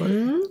själva. Det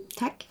var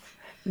Tack.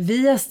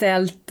 Vi har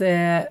ställt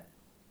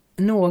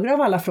några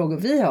av alla frågor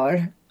vi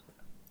har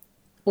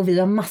Och vi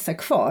har massa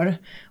kvar.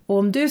 Och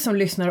om du som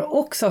lyssnar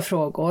också har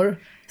frågor,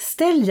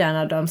 ställ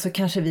gärna dem så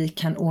kanske vi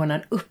kan ordna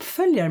en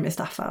uppföljare med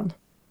Staffan.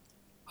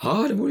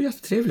 Ja, det vore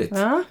jättetrevligt.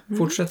 Ja.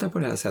 Fortsätta på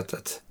det här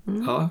sättet.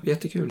 Ja,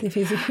 jättekul. Det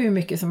finns ju hur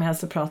mycket som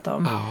helst att prata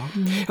om. Ja.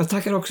 Jag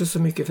tackar också så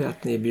mycket för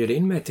att ni bjöd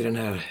in mig till den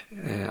här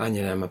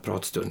angenäma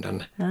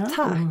pratstunden. Tack.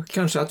 Och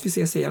kanske att vi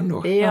ses igen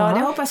då. Ja, det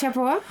hoppas jag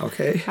på.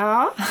 Okej.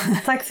 Ja.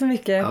 Tack så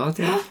mycket. Ja,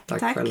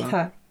 tack själva.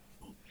 Tack.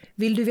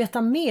 Vill du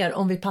veta mer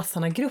om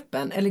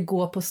Vipassana-gruppen eller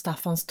gå på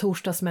Staffans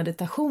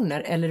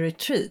torsdagsmeditationer eller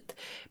retreat?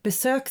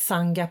 Besök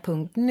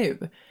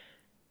sangha.nu.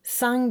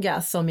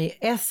 Sangha som i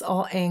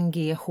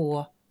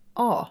SANGHA.nu.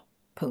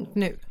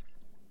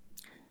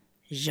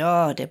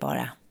 Gör det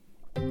bara.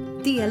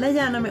 Dela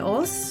gärna med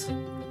oss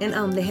en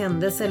andlig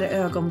händelse eller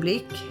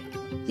ögonblick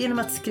genom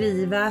att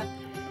skriva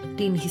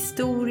din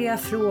historia,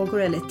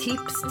 frågor eller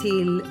tips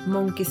till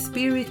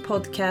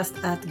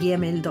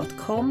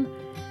monkeyspiritpodcast@gmail.com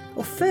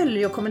och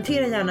följ och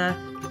kommentera gärna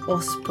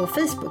oss på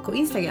Facebook och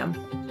Instagram.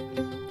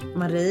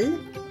 Marie,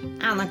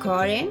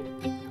 Anna-Karin.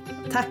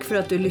 tack för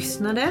att du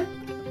lyssnade.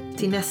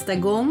 Till nästa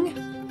gång.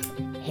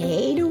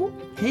 Hej då.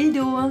 Hej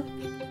då!